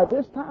though by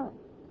this time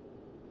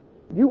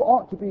you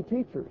ought to be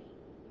teachers,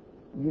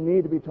 you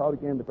need to be taught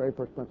again the very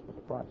first principles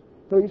of Christ.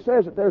 So he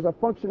says that there's a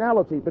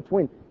functionality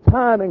between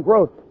time and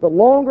growth. The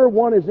longer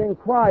one is in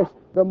Christ,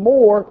 the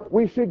more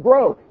we should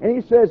grow. And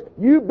he says,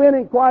 you've been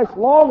in Christ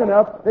long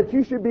enough that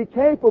you should be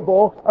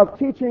capable of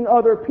teaching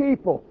other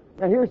people.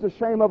 Now here's the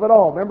shame of it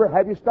all. Remember,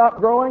 have you stopped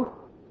growing?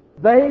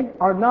 They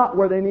are not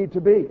where they need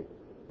to be.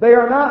 They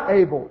are not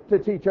able to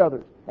teach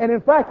others. And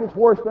in fact, it's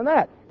worse than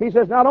that. He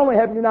says, not only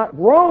have you not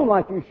grown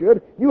like you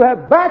should, you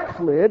have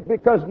backslid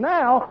because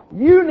now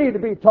you need to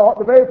be taught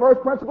the very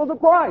first principles of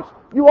Christ.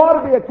 You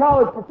ought to be a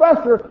college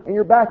professor and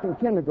you're back in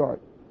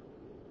kindergarten.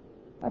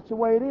 That's the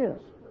way it is.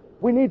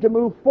 We need to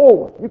move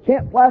forward. You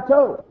can't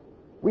plateau.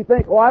 We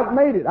think, oh, I've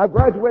made it. I've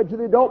graduated to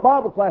the adult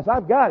Bible class.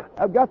 I've got it.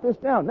 I've got this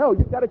down. No,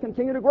 you've got to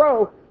continue to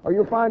grow or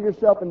you'll find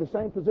yourself in the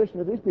same position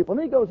as these people.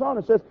 And he goes on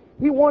and says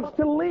he wants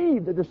to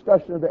leave the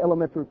discussion of the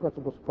elementary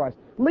principles of Christ,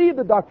 leave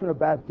the doctrine of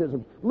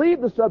baptism, leave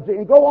the subject,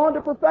 and go on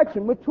to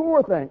perfection,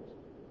 mature things.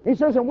 He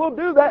says, and we'll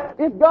do that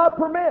if God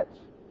permits.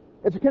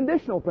 It's a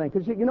conditional thing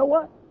because you know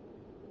what?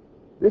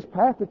 This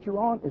path that you're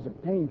on is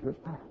a dangerous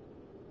path.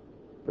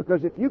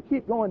 Because if you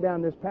keep going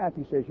down this path,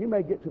 he says, you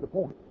may get to the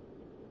point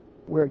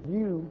where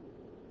you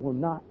will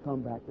not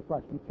come back to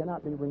Christ. You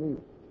cannot be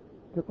renewed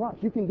to Christ.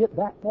 You can get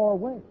that far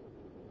away.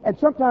 And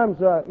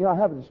sometimes, I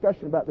have a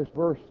discussion about this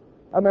verse.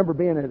 I remember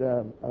being at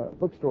a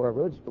bookstore, a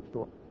religious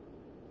bookstore,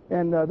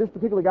 and this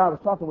particular guy I was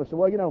talking with said,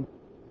 well,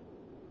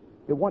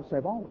 it once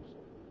saved, always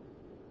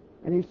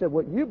saved. And he said,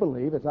 what you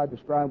believe, as I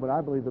described what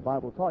I believe the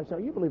Bible taught, he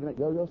said, you believe in that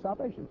yo-yo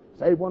salvation.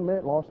 Saved 1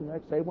 minute, lost the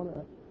next, saved 1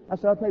 minute. I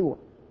said, I'll tell you what.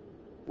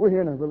 We're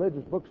here in a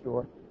religious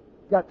bookstore,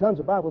 got tons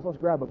of Bibles, let's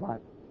grab a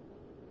Bible.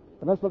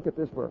 And let's look at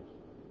this verse,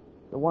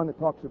 the one that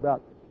talks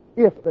about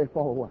if they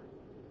fall away.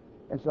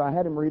 And so I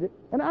had him read it,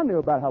 and I knew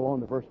about how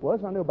long the verse was,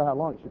 and I knew about how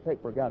long it should take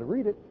for a guy to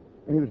read it.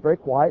 And he was very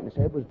quiet, and his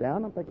head was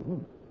down. I'm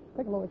thinking,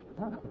 take a little extra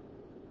time.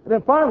 And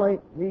then finally,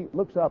 he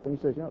looks up and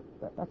he says,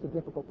 that's a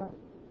difficult passage.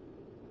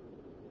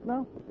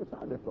 No, it's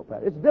not a difficult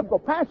passage. It's a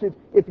difficult passage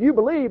if you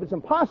believe it's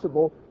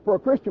impossible for a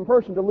Christian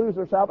person to lose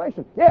their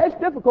salvation. Yeah, it's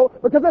difficult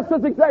because that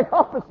says the exact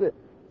opposite.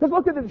 Because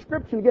look at the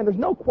description again. There's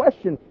no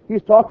question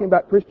he's talking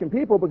about Christian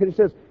people because he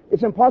says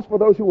it's impossible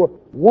for those who were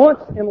once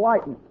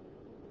enlightened.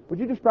 Would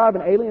you describe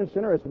an alien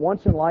sinner as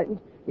once enlightened?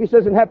 He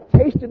says, and have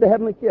tasted the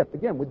heavenly gift.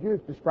 Again, would you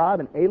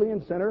describe an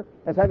alien sinner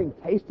as having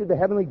tasted the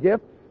heavenly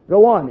gift?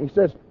 Go on. He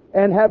says,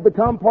 and have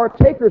become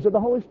partakers of the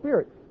Holy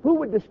Spirit. Who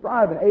would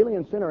describe an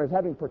alien sinner as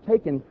having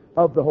partaken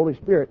of the Holy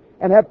Spirit?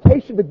 And have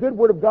tasted the good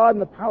word of God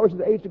and the powers of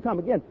the age to come.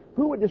 Again,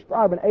 who would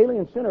describe an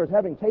alien sinner as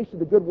having tasted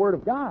the good word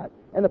of God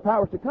and the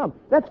powers to come?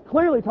 That's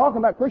clearly talking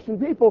about Christian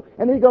people.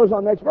 And then he goes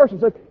on the next verse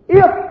and says,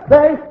 if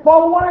they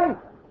fall away.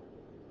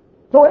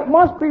 So it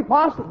must be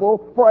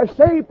possible for a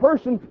saved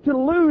person to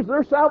lose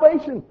their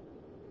salvation.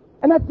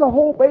 And that's the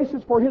whole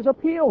basis for his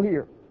appeal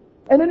here.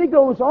 And then he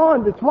goes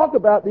on to talk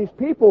about these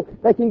people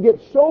that can get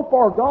so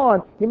far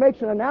gone. He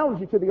makes an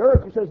analogy to the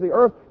earth. He says the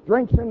earth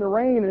drinks in the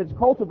rain and it's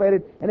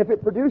cultivated, and if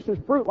it produces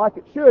fruit like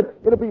it should,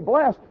 it'll be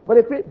blessed. But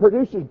if it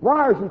produces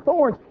briars and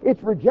thorns,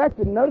 it's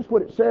rejected. And notice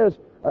what it says,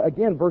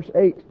 again, verse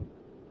 8,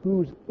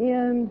 whose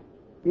end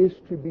is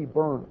to be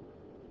burned.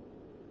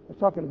 It's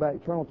talking about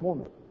eternal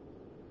torment.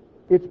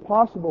 It's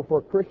possible for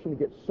a Christian to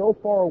get so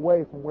far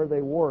away from where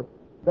they were,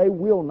 they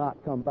will not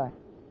come back.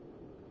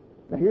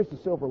 Now here's the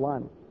silver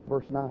lining,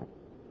 verse 9.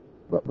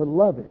 But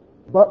beloved,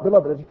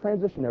 there's a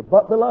transition there.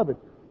 But beloved,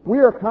 we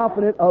are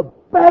confident of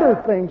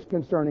better things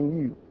concerning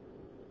you.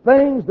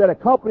 Things that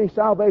accompany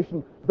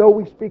salvation, though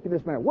we speak in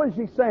this manner. What is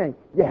he saying?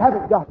 You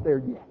haven't got there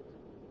yet.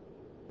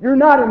 You're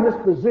not in this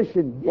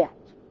position yet.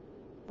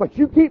 But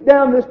you keep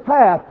down this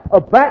path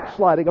of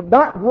backsliding, of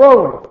not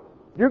growing.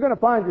 You're going to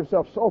find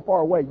yourself so far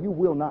away, you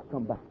will not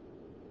come back.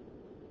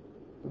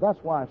 So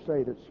that's why I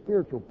say that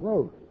spiritual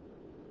growth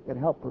can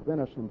help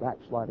prevent us from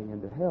backsliding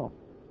into hell.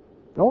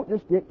 Don't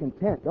just get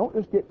content. Don't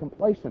just get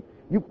complacent.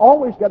 You've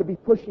always got to be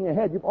pushing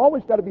ahead. You've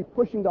always got to be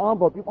pushing the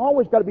envelope. You've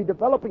always got to be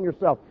developing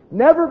yourself.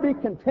 Never be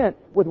content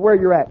with where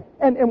you're at.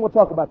 And we'll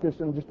talk about this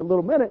in just a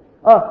little minute.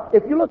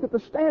 If you look at the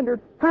standard,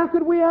 how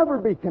could we ever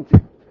be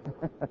content?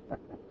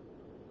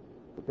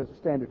 because the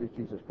standard is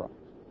Jesus Christ.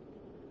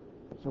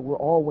 So we're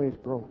always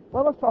growing.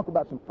 Well, let's talk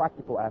about some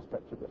practical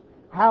aspects of this.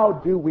 How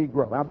do we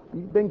grow? Now,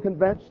 you've been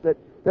convinced that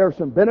there are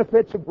some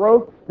benefits of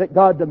growth, that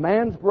God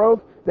demands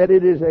growth, that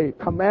it is a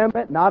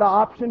commandment, not an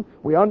option.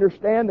 We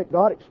understand that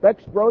God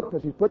expects growth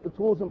because He's put the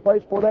tools in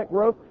place for that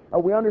growth.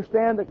 We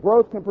understand that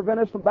growth can prevent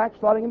us from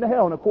backsliding into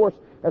hell. And of course,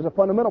 as a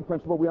fundamental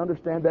principle, we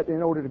understand that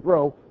in order to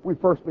grow, we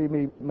first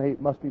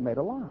must be made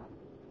alive.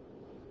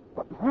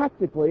 But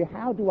practically,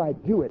 how do I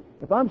do it?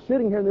 If I'm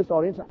sitting here in this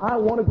audience, I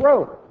want to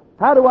grow.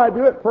 How do I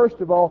do it? First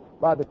of all,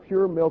 by the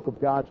pure milk of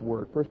God's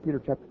Word. 1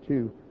 Peter chapter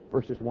 2,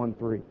 verses 1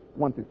 through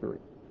 3.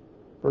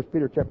 1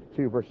 Peter chapter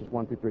 2, verses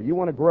 1 through 3. You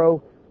want to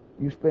grow,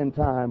 you spend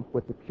time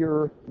with the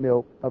pure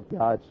milk of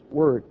God's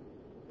Word.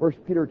 1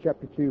 Peter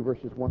chapter 2,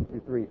 verses 1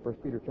 through 3. 1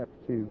 Peter chapter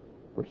 2,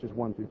 verses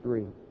 1 through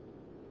 3.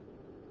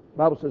 The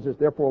Bible says this,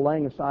 therefore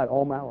laying aside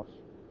all malice,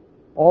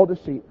 all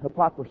deceit,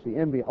 hypocrisy,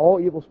 envy, all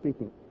evil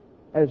speaking,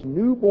 as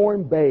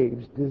newborn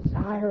babes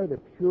desire the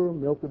pure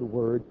milk of the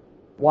Word.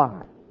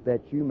 Why?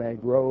 That you may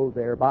grow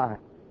thereby.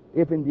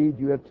 If indeed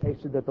you have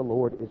tasted that the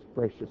Lord is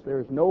gracious.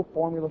 There is no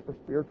formula for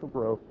spiritual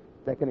growth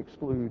that can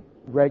exclude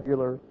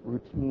regular,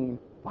 routine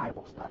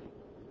Bible study.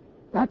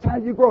 That's how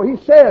you grow.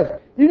 He says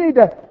you need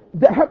to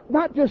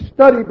not just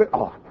study, but,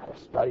 I got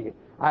to study.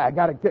 I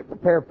got to get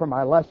prepared for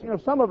my lesson. You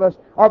know, some of us,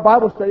 our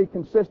Bible study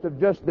consists of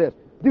just this.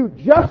 Do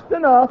just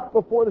enough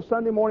before the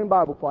Sunday morning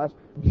Bible class,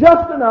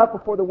 just enough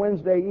before the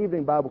Wednesday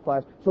evening Bible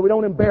class, so we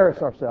don't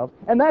embarrass ourselves.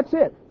 And that's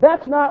it.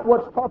 That's not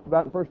what's talked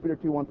about in 1 Peter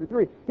 2, 1 through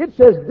 3. It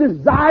says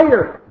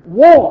desire,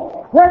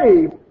 want,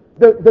 crave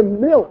the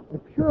milk, the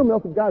pure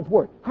milk of God's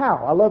Word.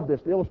 How? I love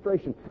this, the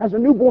illustration. As a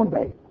newborn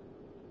babe.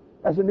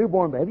 As a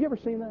newborn babe. Have you ever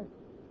seen that?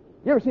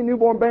 You ever seen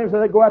newborn babes as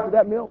they go after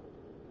that milk?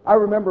 I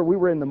remember we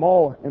were in the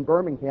mall in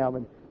Birmingham,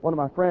 and one of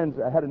my friends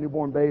had a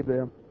newborn babe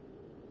there.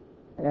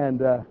 And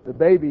the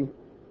baby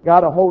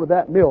got a hold of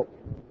that milk.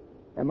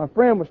 And my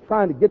friend was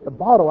trying to get the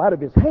bottle out of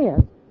his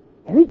hand,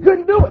 and he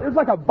couldn't do it. It was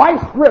like a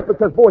vice grip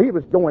because, boy, he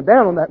was going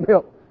down on that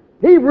milk.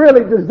 He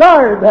really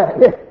desired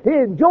that. He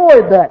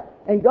enjoyed that.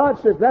 And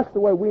God says that's the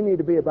way we need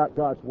to be about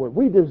God's Word.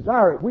 We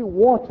desire it. We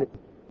want it.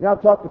 You know,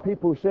 I've talked to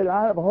people who said,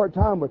 I have a hard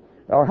time with,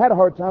 or had a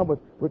hard time with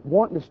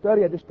wanting to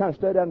study. I just kind of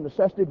studied out of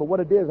necessity. But what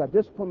it is, I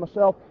disciplined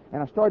myself,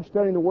 and I started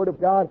studying the Word of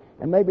God,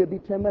 and maybe it'd be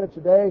 10 minutes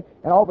a day.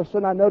 And all of a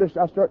sudden I noticed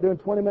I start doing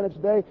 20 minutes a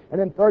day, and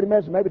then 30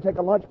 minutes, and maybe take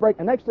a lunch break.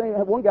 And next thing,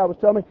 one guy was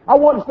telling me, I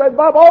want to study the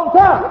Bible all the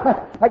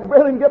time. I could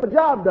barely even get my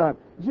job done.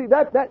 You see,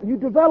 that you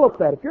develop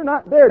that. If you're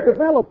not there,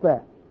 develop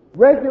that.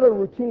 Regular,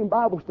 routine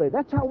Bible study.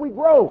 That's how we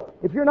grow.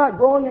 If you're not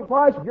growing in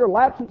Christ, if you're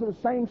lapsing to the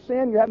same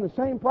sin, you're having the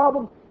same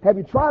problem, have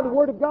you tried the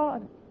Word of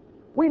God?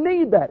 We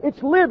need that.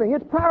 It's living.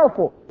 It's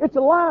powerful. It's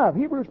alive.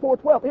 Hebrews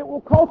 4:12. It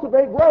will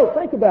cultivate growth.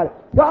 Think about it.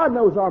 God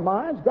knows our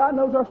minds. God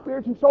knows our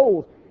spirits and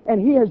souls.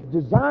 And He has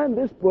designed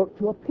this book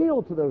to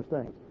appeal to those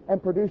things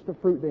and produce the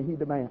fruit that He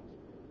demands.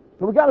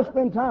 So we've got to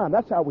spend time.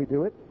 That's how we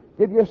do it.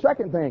 Give you a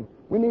second thing.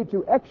 We need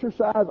to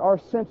exercise our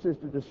senses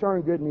to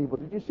discern good and evil.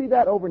 Did you see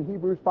that over in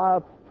Hebrews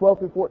 5:12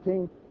 through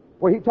 14?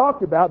 Where he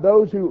talked about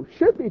those who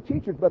should be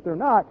teachers, but they're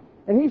not.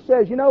 And he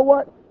says, you know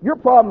what? Your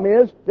problem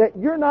is that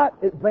you're not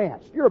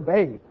advanced. You're a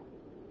babe.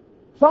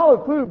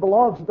 Solid food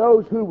belongs to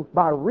those who,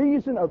 by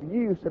reason of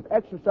use, have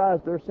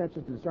exercised their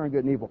senses to discern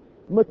good and evil.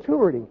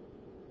 Maturity.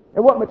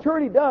 And what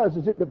maturity does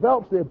is it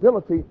develops the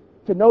ability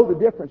to know the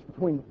difference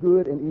between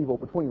good and evil,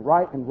 between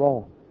right and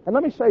wrong. And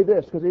let me say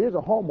this, because it is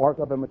a hallmark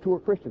of a mature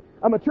Christian.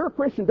 A mature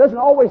Christian doesn't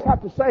always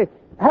have to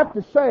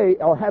say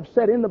or have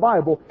said in the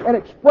Bible and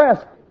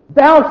express,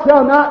 thou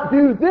shalt not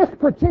do this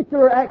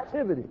particular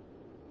activity.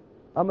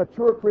 A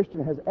mature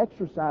Christian has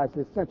exercised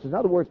his senses. In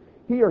other words,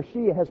 he or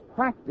she has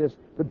practiced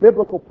the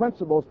biblical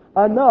principles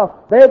enough.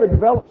 They have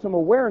developed some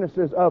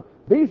awarenesses of,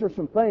 these are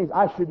some things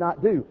I should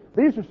not do.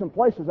 These are some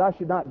places I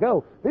should not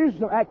go. These are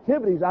some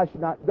activities I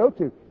should not go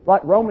to.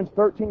 Like Romans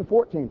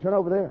 13:14. Turn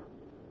over there.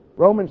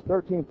 Romans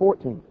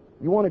 13:14.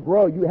 You want to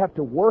grow, you have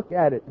to work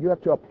at it. You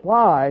have to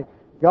apply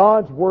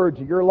God's Word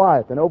to your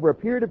life. And over a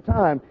period of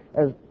time,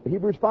 as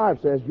Hebrews 5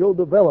 says, you'll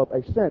develop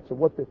a sense of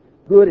what the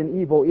good and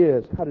evil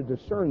is, how to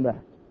discern that.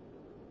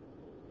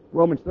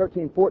 Romans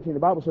 13:14, the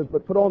Bible says,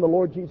 but put on the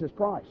Lord Jesus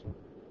Christ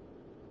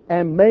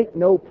and make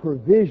no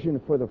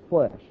provision for the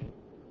flesh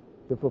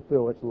to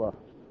fulfill its lust.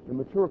 The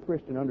mature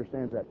Christian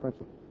understands that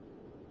principle.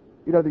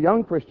 You know, the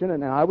young Christian,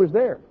 and I was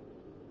there.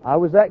 I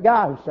was that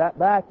guy who sat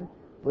back and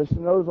listened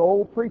to those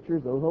old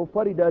preachers, those old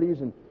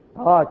fuddy-duddies, and,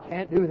 I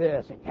can't do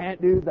this and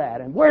can't do that,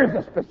 and where's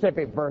the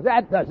specific verse?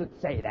 That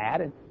doesn't say that,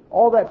 and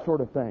all that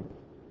sort of thing.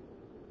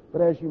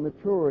 But as you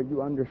mature,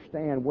 you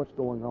understand what's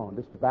going on.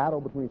 This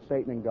battle between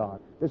Satan and God.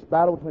 This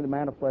battle between the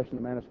man of flesh and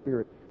the man of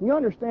spirit. And you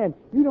understand,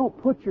 you don't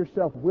put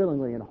yourself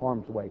willingly in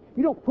harm's way.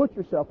 You don't put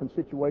yourself in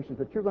situations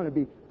that you're going to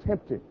be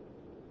tempted.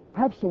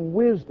 Have some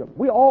wisdom.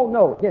 We all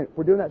know, again, if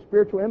we're doing that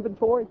spiritual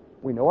inventory,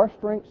 we know our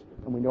strengths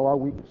and we know our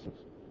weaknesses.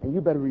 And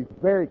you better be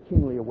very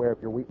keenly aware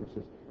of your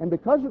weaknesses. And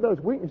because of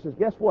those weaknesses,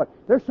 guess what?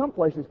 There's some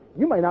places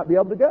you may not be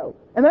able to go.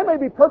 And there may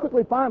be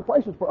perfectly fine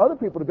places for other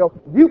people to go.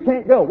 You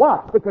can't go.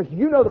 Why? Because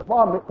you know the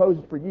problem it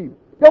poses for you.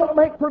 Don't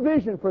make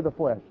provision for the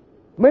flesh.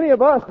 Many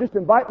of us just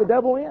invite the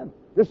devil in.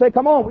 Just say,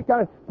 come on, we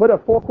kind of put a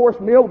 4-course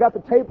meal, we got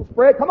the table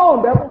spread. Come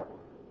on, devil.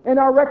 In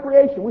our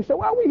recreation, we say,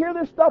 well, we hear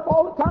this stuff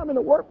all the time in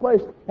the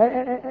workplace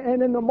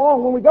and in the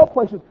mall when we go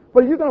places.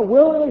 But are you going to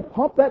willingly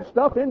pump that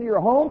stuff into your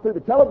home through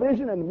the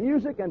television and the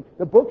music and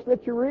the books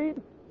that you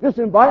read? Just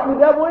inviting the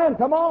devil in.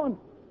 Come on.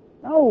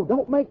 No,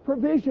 don't make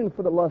provision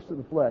for the lust of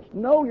the flesh.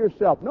 Know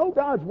yourself. Know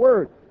God's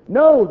Word.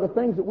 Know the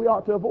things that we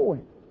ought to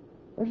avoid.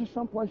 There's just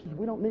some places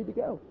we don't need to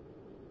go.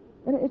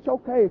 And it's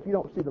okay if you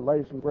don't see the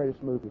latest and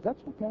greatest movies. That's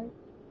okay.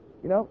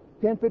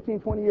 10, 15,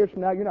 20 years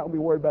from now, you're not going to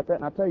be worried about that.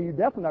 And I tell you, you're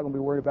definitely not going to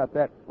be worried about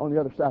that on the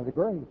other side of the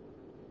grave.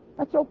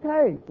 That's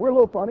okay. We're a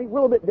little funny. We're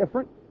a little bit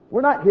different.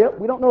 We're not hip.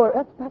 We don't know it.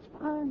 That's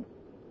fine.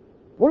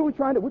 What are we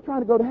trying to? We're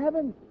trying to go to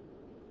heaven.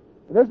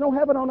 There's no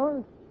heaven on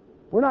earth.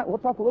 We'll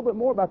talk a little bit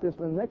more about this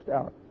in the next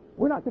hour.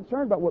 We're not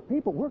concerned about what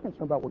people, we're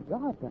concerned about what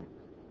God thinks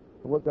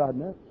and what God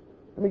knows.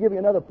 Let me give you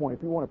another point.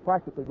 If you want to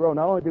practically grow,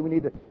 not only do we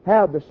need to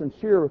have the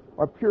sincere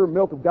or pure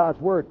milk of God's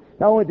Word,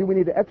 not only do we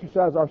need to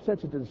exercise our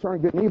senses to discern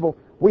good and evil,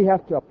 we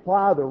have to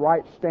apply the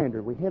right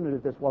standard. We hinted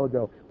at this a while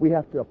ago. We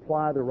have to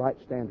apply the right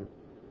standard.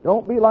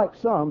 Don't be like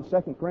some,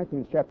 2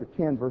 Corinthians chapter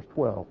 10, verse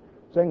 12.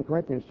 2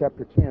 Corinthians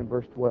chapter 10,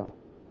 verse 12.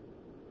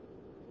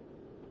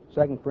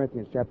 2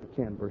 Corinthians chapter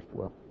 10, verse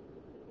 12.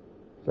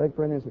 2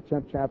 Corinthians, the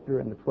 10th chapter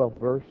and the 12th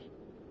verse.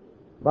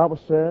 The Bible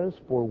says,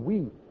 for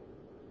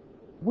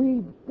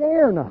we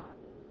dare not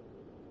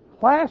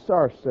class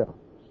ourselves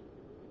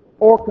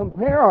or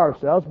compare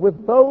ourselves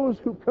with those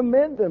who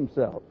commend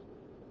themselves.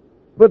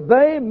 But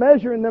they,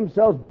 measuring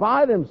themselves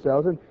by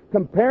themselves and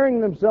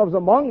comparing themselves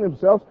among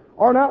themselves,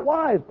 are not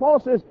wise. Paul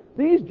says,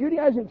 these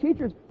Judaizing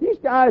teachers, these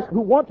guys who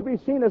want to be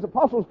seen as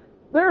apostles,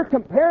 they're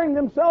comparing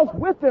themselves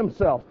with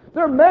themselves.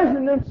 They're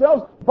measuring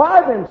themselves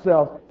by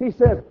themselves. He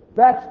says,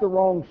 that's the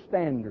wrong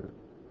standard.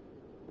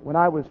 When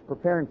I was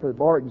preparing for the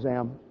bar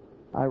exam,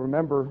 I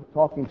remember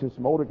talking to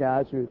some older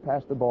guys who had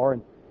passed the bar,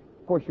 and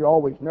of course you're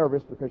always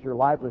nervous because your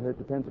livelihood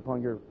depends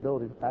upon your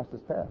ability to pass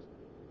this test.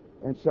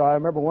 And so I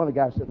remember one of the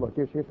guys said, look,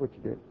 here's what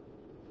you do.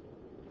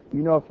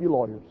 You know a few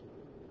lawyers.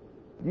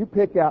 You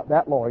pick out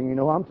that lawyer, you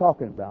know who I'm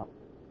talking about,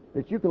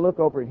 that you can look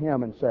over at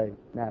him and say,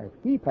 now if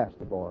he passed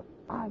the bar,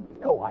 I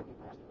know I can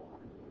pass the bar.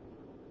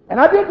 And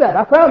I did that.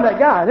 I found that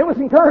guy, and it was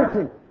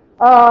encouraging.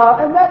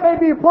 And that may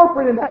be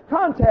appropriate in that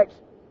context.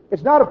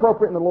 It's not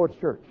appropriate in the Lord's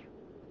church.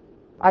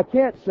 I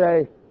can't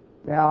say,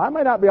 now, I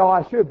may not be all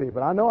I should be,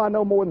 but I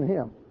know more than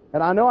him.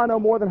 And I know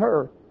more than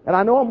her. And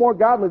I know I'm more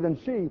godly than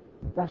she.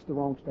 That's the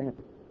wrong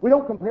standard. We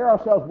don't compare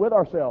ourselves with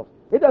ourselves.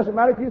 It doesn't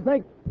matter if you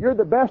think you're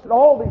the best at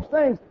all these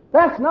things.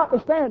 That's not the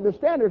standard. The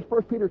standard is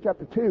 1 Peter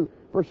chapter 2,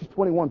 verses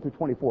 21 through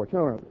 24.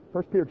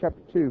 1 Peter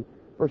chapter 2,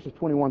 verses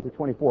 21 through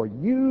 24.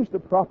 Use the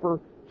proper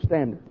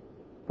standard.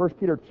 1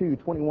 Peter 2,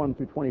 21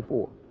 through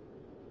 24.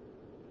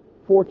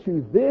 For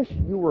to this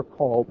you were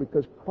called,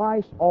 because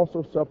Christ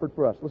also suffered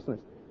for us. Listen to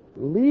this.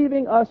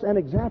 Leaving us an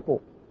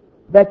example,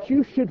 that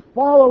you should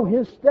follow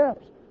his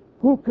steps,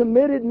 who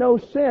committed no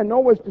sin,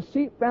 nor was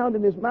deceit found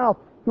in his mouth,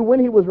 who when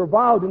he was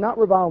reviled did not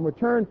revile in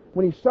return,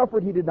 when he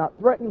suffered he did not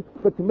threaten,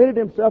 but committed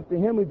himself to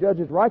him who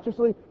judges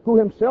righteously, who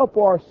himself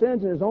bore our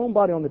sins in his own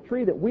body on the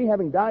tree, that we,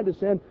 having died to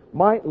sin,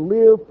 might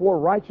live for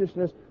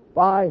righteousness,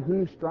 by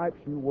whose stripes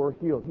you were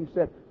healed. He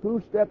said,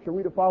 whose steps are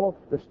we to follow?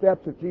 The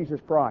steps of Jesus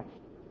Christ.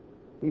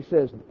 He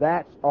says,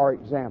 that's our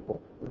example.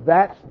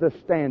 That's the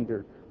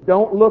standard.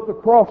 Don't look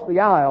across the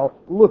aisle,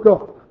 look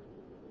up.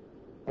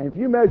 And if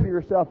you measure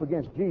yourself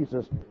against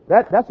Jesus,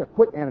 that's a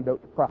quick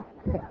antidote to pride.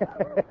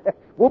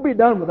 We'll be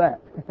done with that.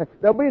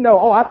 There'll be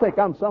no, I think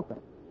I'm something.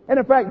 And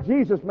in fact,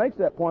 Jesus makes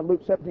that point,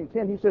 Luke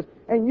 17:10. He says,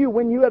 and you,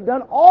 when you have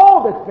done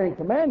all that's been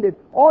commanded,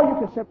 all you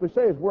can simply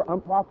say is, we're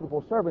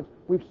unprofitable servants.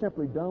 We've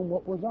simply done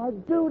what was our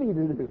duty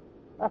to do.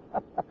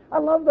 I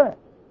love that.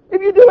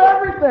 If you do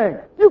everything,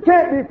 you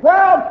can't be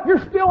proud.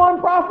 You're still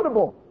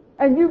unprofitable.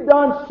 And you've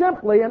done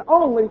simply and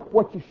only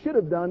what you should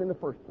have done in the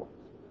first place.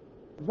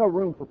 There's no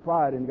room for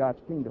pride in God's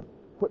kingdom.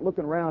 Quit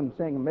looking around and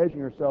saying and measuring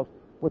yourselves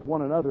with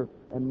one another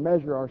and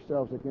measure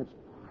ourselves against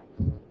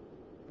Christ,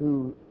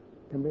 who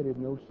committed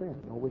no sin,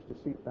 nor was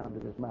deceit found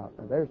in his mouth.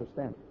 And there's a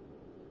standard.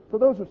 So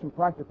those are some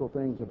practical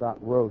things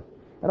about growth.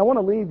 And I want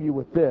to leave you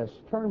with this.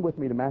 Turn with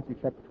me to Matthew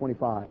chapter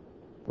 25,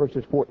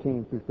 verses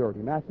 14 through 30.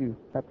 Matthew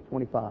chapter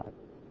 25,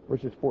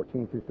 verses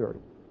 14 through 30.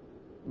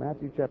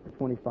 Matthew chapter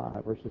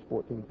 25, verses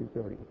 14 through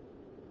 30.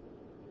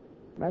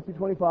 Matthew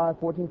 25,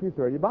 14 through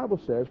 30. The Bible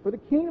says, for the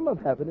kingdom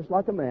of heaven is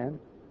like a man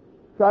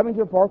traveling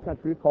to a far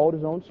country, who called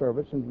his own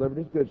servants and delivered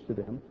his goods to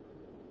them.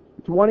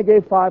 To one he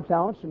gave 5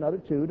 talents, to another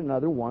 2, to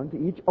another 1,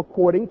 to each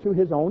according to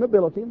his own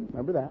ability.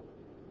 Remember that.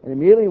 And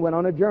immediately he went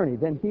on a journey.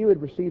 Then he who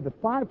had received the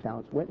 5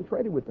 talents went and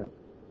traded with them,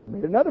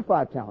 made another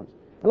 5 talents.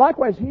 And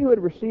likewise he who had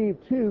received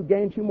 2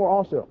 gained 2 more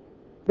also.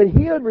 But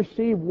he who had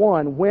received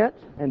 1 went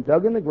and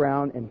dug in the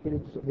ground and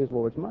hid his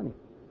Lord's money.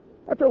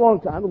 After a long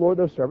time, the Lord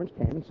of those servants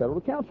came and settled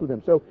accounts with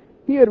him. So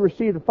he who had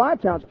received the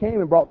 5 talents came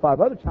and brought 5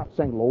 other talents,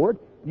 saying, Lord,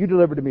 you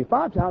delivered to me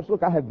 5 talents.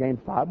 Look, I have gained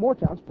 5 more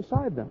talents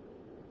beside them.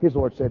 His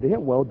Lord said to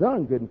him, well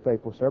done, good and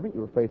faithful servant.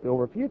 You were faithful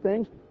over a few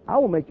things. I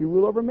will make you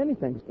rule over many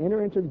things.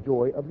 Enter into the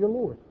joy of your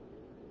Lord.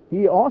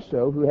 He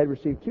also, who had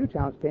received 2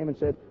 talents, came and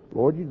said,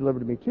 Lord, you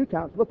delivered to me 2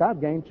 talents. Look,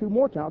 I've gained 2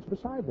 more talents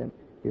beside them.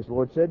 His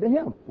Lord said to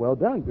him, well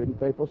done, good and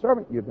faithful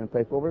servant. You have been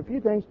faithful over a few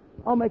things.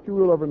 I'll make you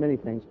rule over many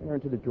things. Enter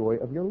into the joy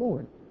of your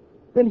Lord.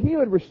 Then he who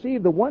had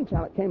received the 1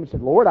 talent came and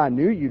said, Lord, I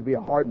knew you'd be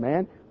a hard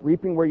man,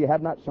 reaping where you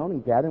have not sown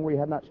and gathering where you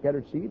have not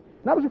scattered seed.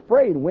 And I was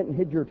afraid and went and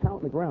hid your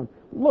talent in the ground.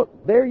 Look,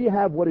 there you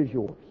have what is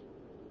yours.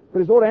 But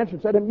his Lord answered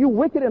and said to him, you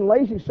wicked and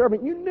lazy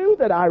servant, you knew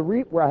that I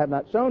reap where I have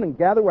not sown and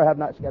gather where I have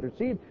not scattered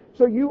seed.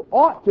 So you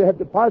ought to have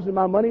deposited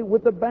my money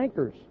with the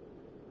bankers.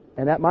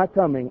 And at my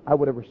coming, I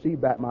would have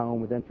received back my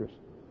own with interest.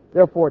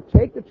 Therefore,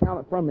 take the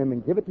talent from him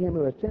and give it to him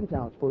who has 10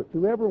 talents. For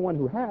to everyone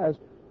who has,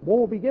 more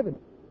will be given,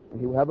 and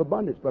he will have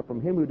abundance. But from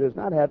him who does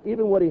not have,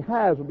 even what he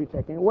has will be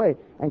taken away.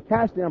 And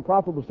cast the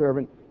unprofitable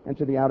servant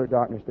into the outer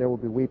darkness. There will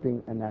be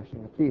weeping and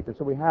gnashing of teeth. And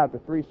so we have the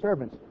 3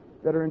 servants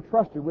that are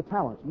entrusted with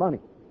talents, money.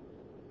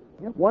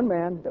 One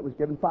man that was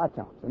given 5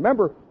 talents.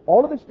 Remember,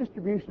 all of this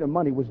distribution of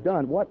money was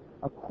done, what?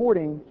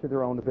 According to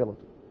their own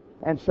ability.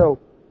 And so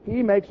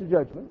he makes a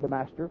judgment, the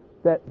master,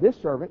 that this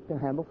servant can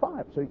handle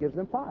 5. So he gives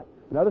them 5.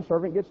 Another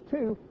servant gets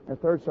 2, and a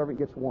third servant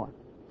gets 1.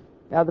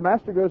 Now the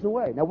master goes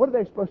away. Now what are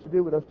they supposed to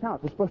do with those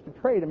talents? They're supposed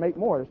to trade and make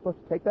more. They're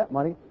supposed to take that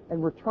money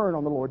and return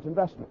on the Lord's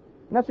investment.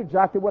 And that's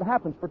exactly what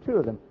happens for 2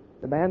 of them.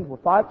 The man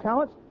with 5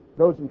 talents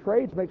goes and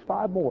trades, makes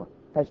 5 more,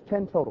 has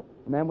 10 total.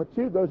 The man with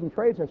 2 goes and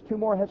trades, has 2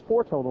 more, has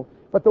 4 total.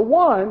 But the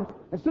one,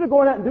 instead of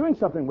going out and doing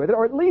something with it,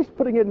 or at least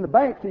putting it in the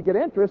bank so you get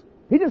interest,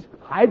 he just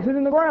hides it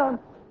in the ground.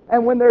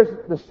 And when there's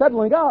the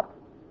settling up,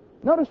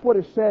 notice what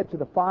is said to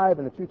the 5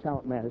 and the 2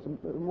 talent man. It's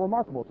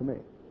remarkable to me.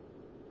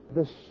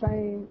 The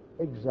same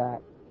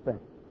exact thing.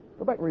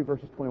 Go back and read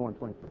verses 21 and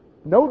 23.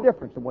 No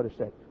difference in what is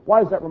said.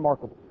 Why is that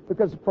remarkable?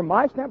 Because from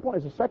my standpoint,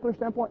 as a secular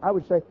standpoint, I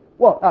would say,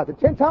 well, the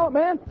 10 talent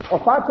man or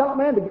 5 talent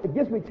man that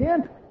gives me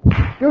 10,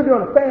 you're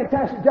doing a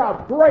fantastic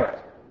job. Great.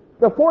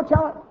 The 4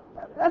 talent,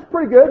 that's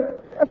pretty good.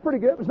 That's pretty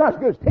good. It's not as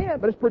good as 10,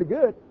 but it's pretty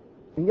good.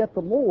 And yet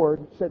the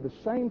Lord said the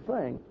same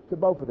thing to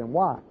both of them.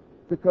 Why?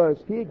 Because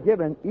he had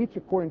given each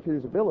according to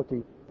his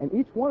ability, and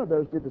each one of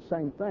those did the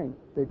same thing.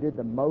 They did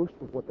the most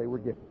with what they were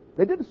given.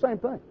 They did the same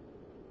thing.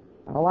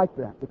 And I like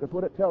that, because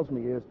what it tells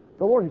me is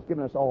the Lord has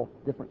given us all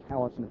different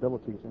talents and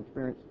abilities and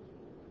experiences.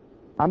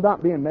 I'm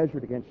not being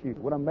measured against you.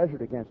 What I'm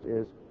measured against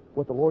is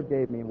what the Lord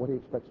gave me and what he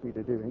expects me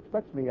to do. And he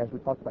expects me, as we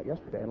talked about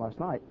yesterday and last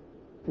night,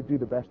 to do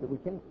the best that we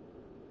can.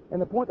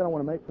 And the point that I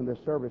want to make from this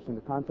service in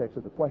the context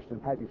of the question,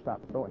 have you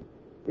stopped growing,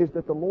 is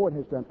that the Lord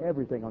has done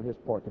everything on his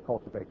part to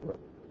cultivate growth.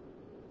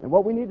 And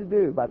what we need to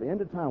do by the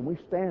end of time, we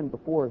stand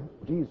before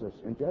Jesus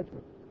in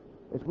judgment,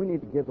 is we need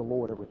to give the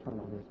Lord a return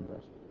on his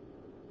investment.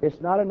 It's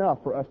not enough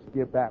for us to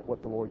give back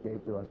what the Lord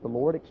gave to us. The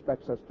Lord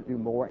expects us to do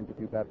more and to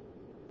do better.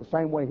 The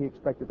same way he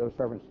expected those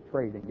servants to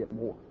trade and get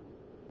more.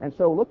 And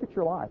so look at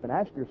your life and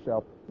ask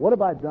yourself, what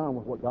have I done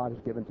with what God has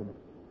given to me?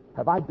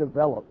 Have I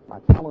developed my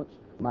talents,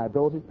 my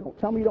abilities? Don't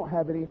tell me you don't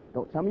have any.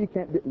 Don't tell me you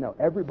can't do. No,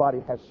 everybody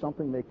has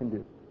something they can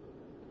do.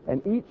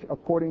 And each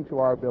according to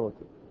our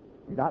ability.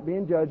 You're not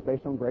being judged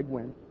based on Greg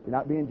Wynn. You're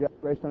not being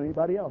judged based on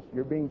anybody else.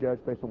 You're being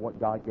judged based on what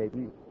God gave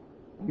you.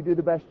 You do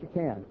the best you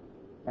can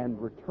and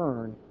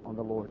return on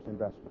the Lord's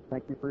investment.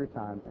 Thank you for your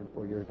time and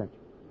for your attention.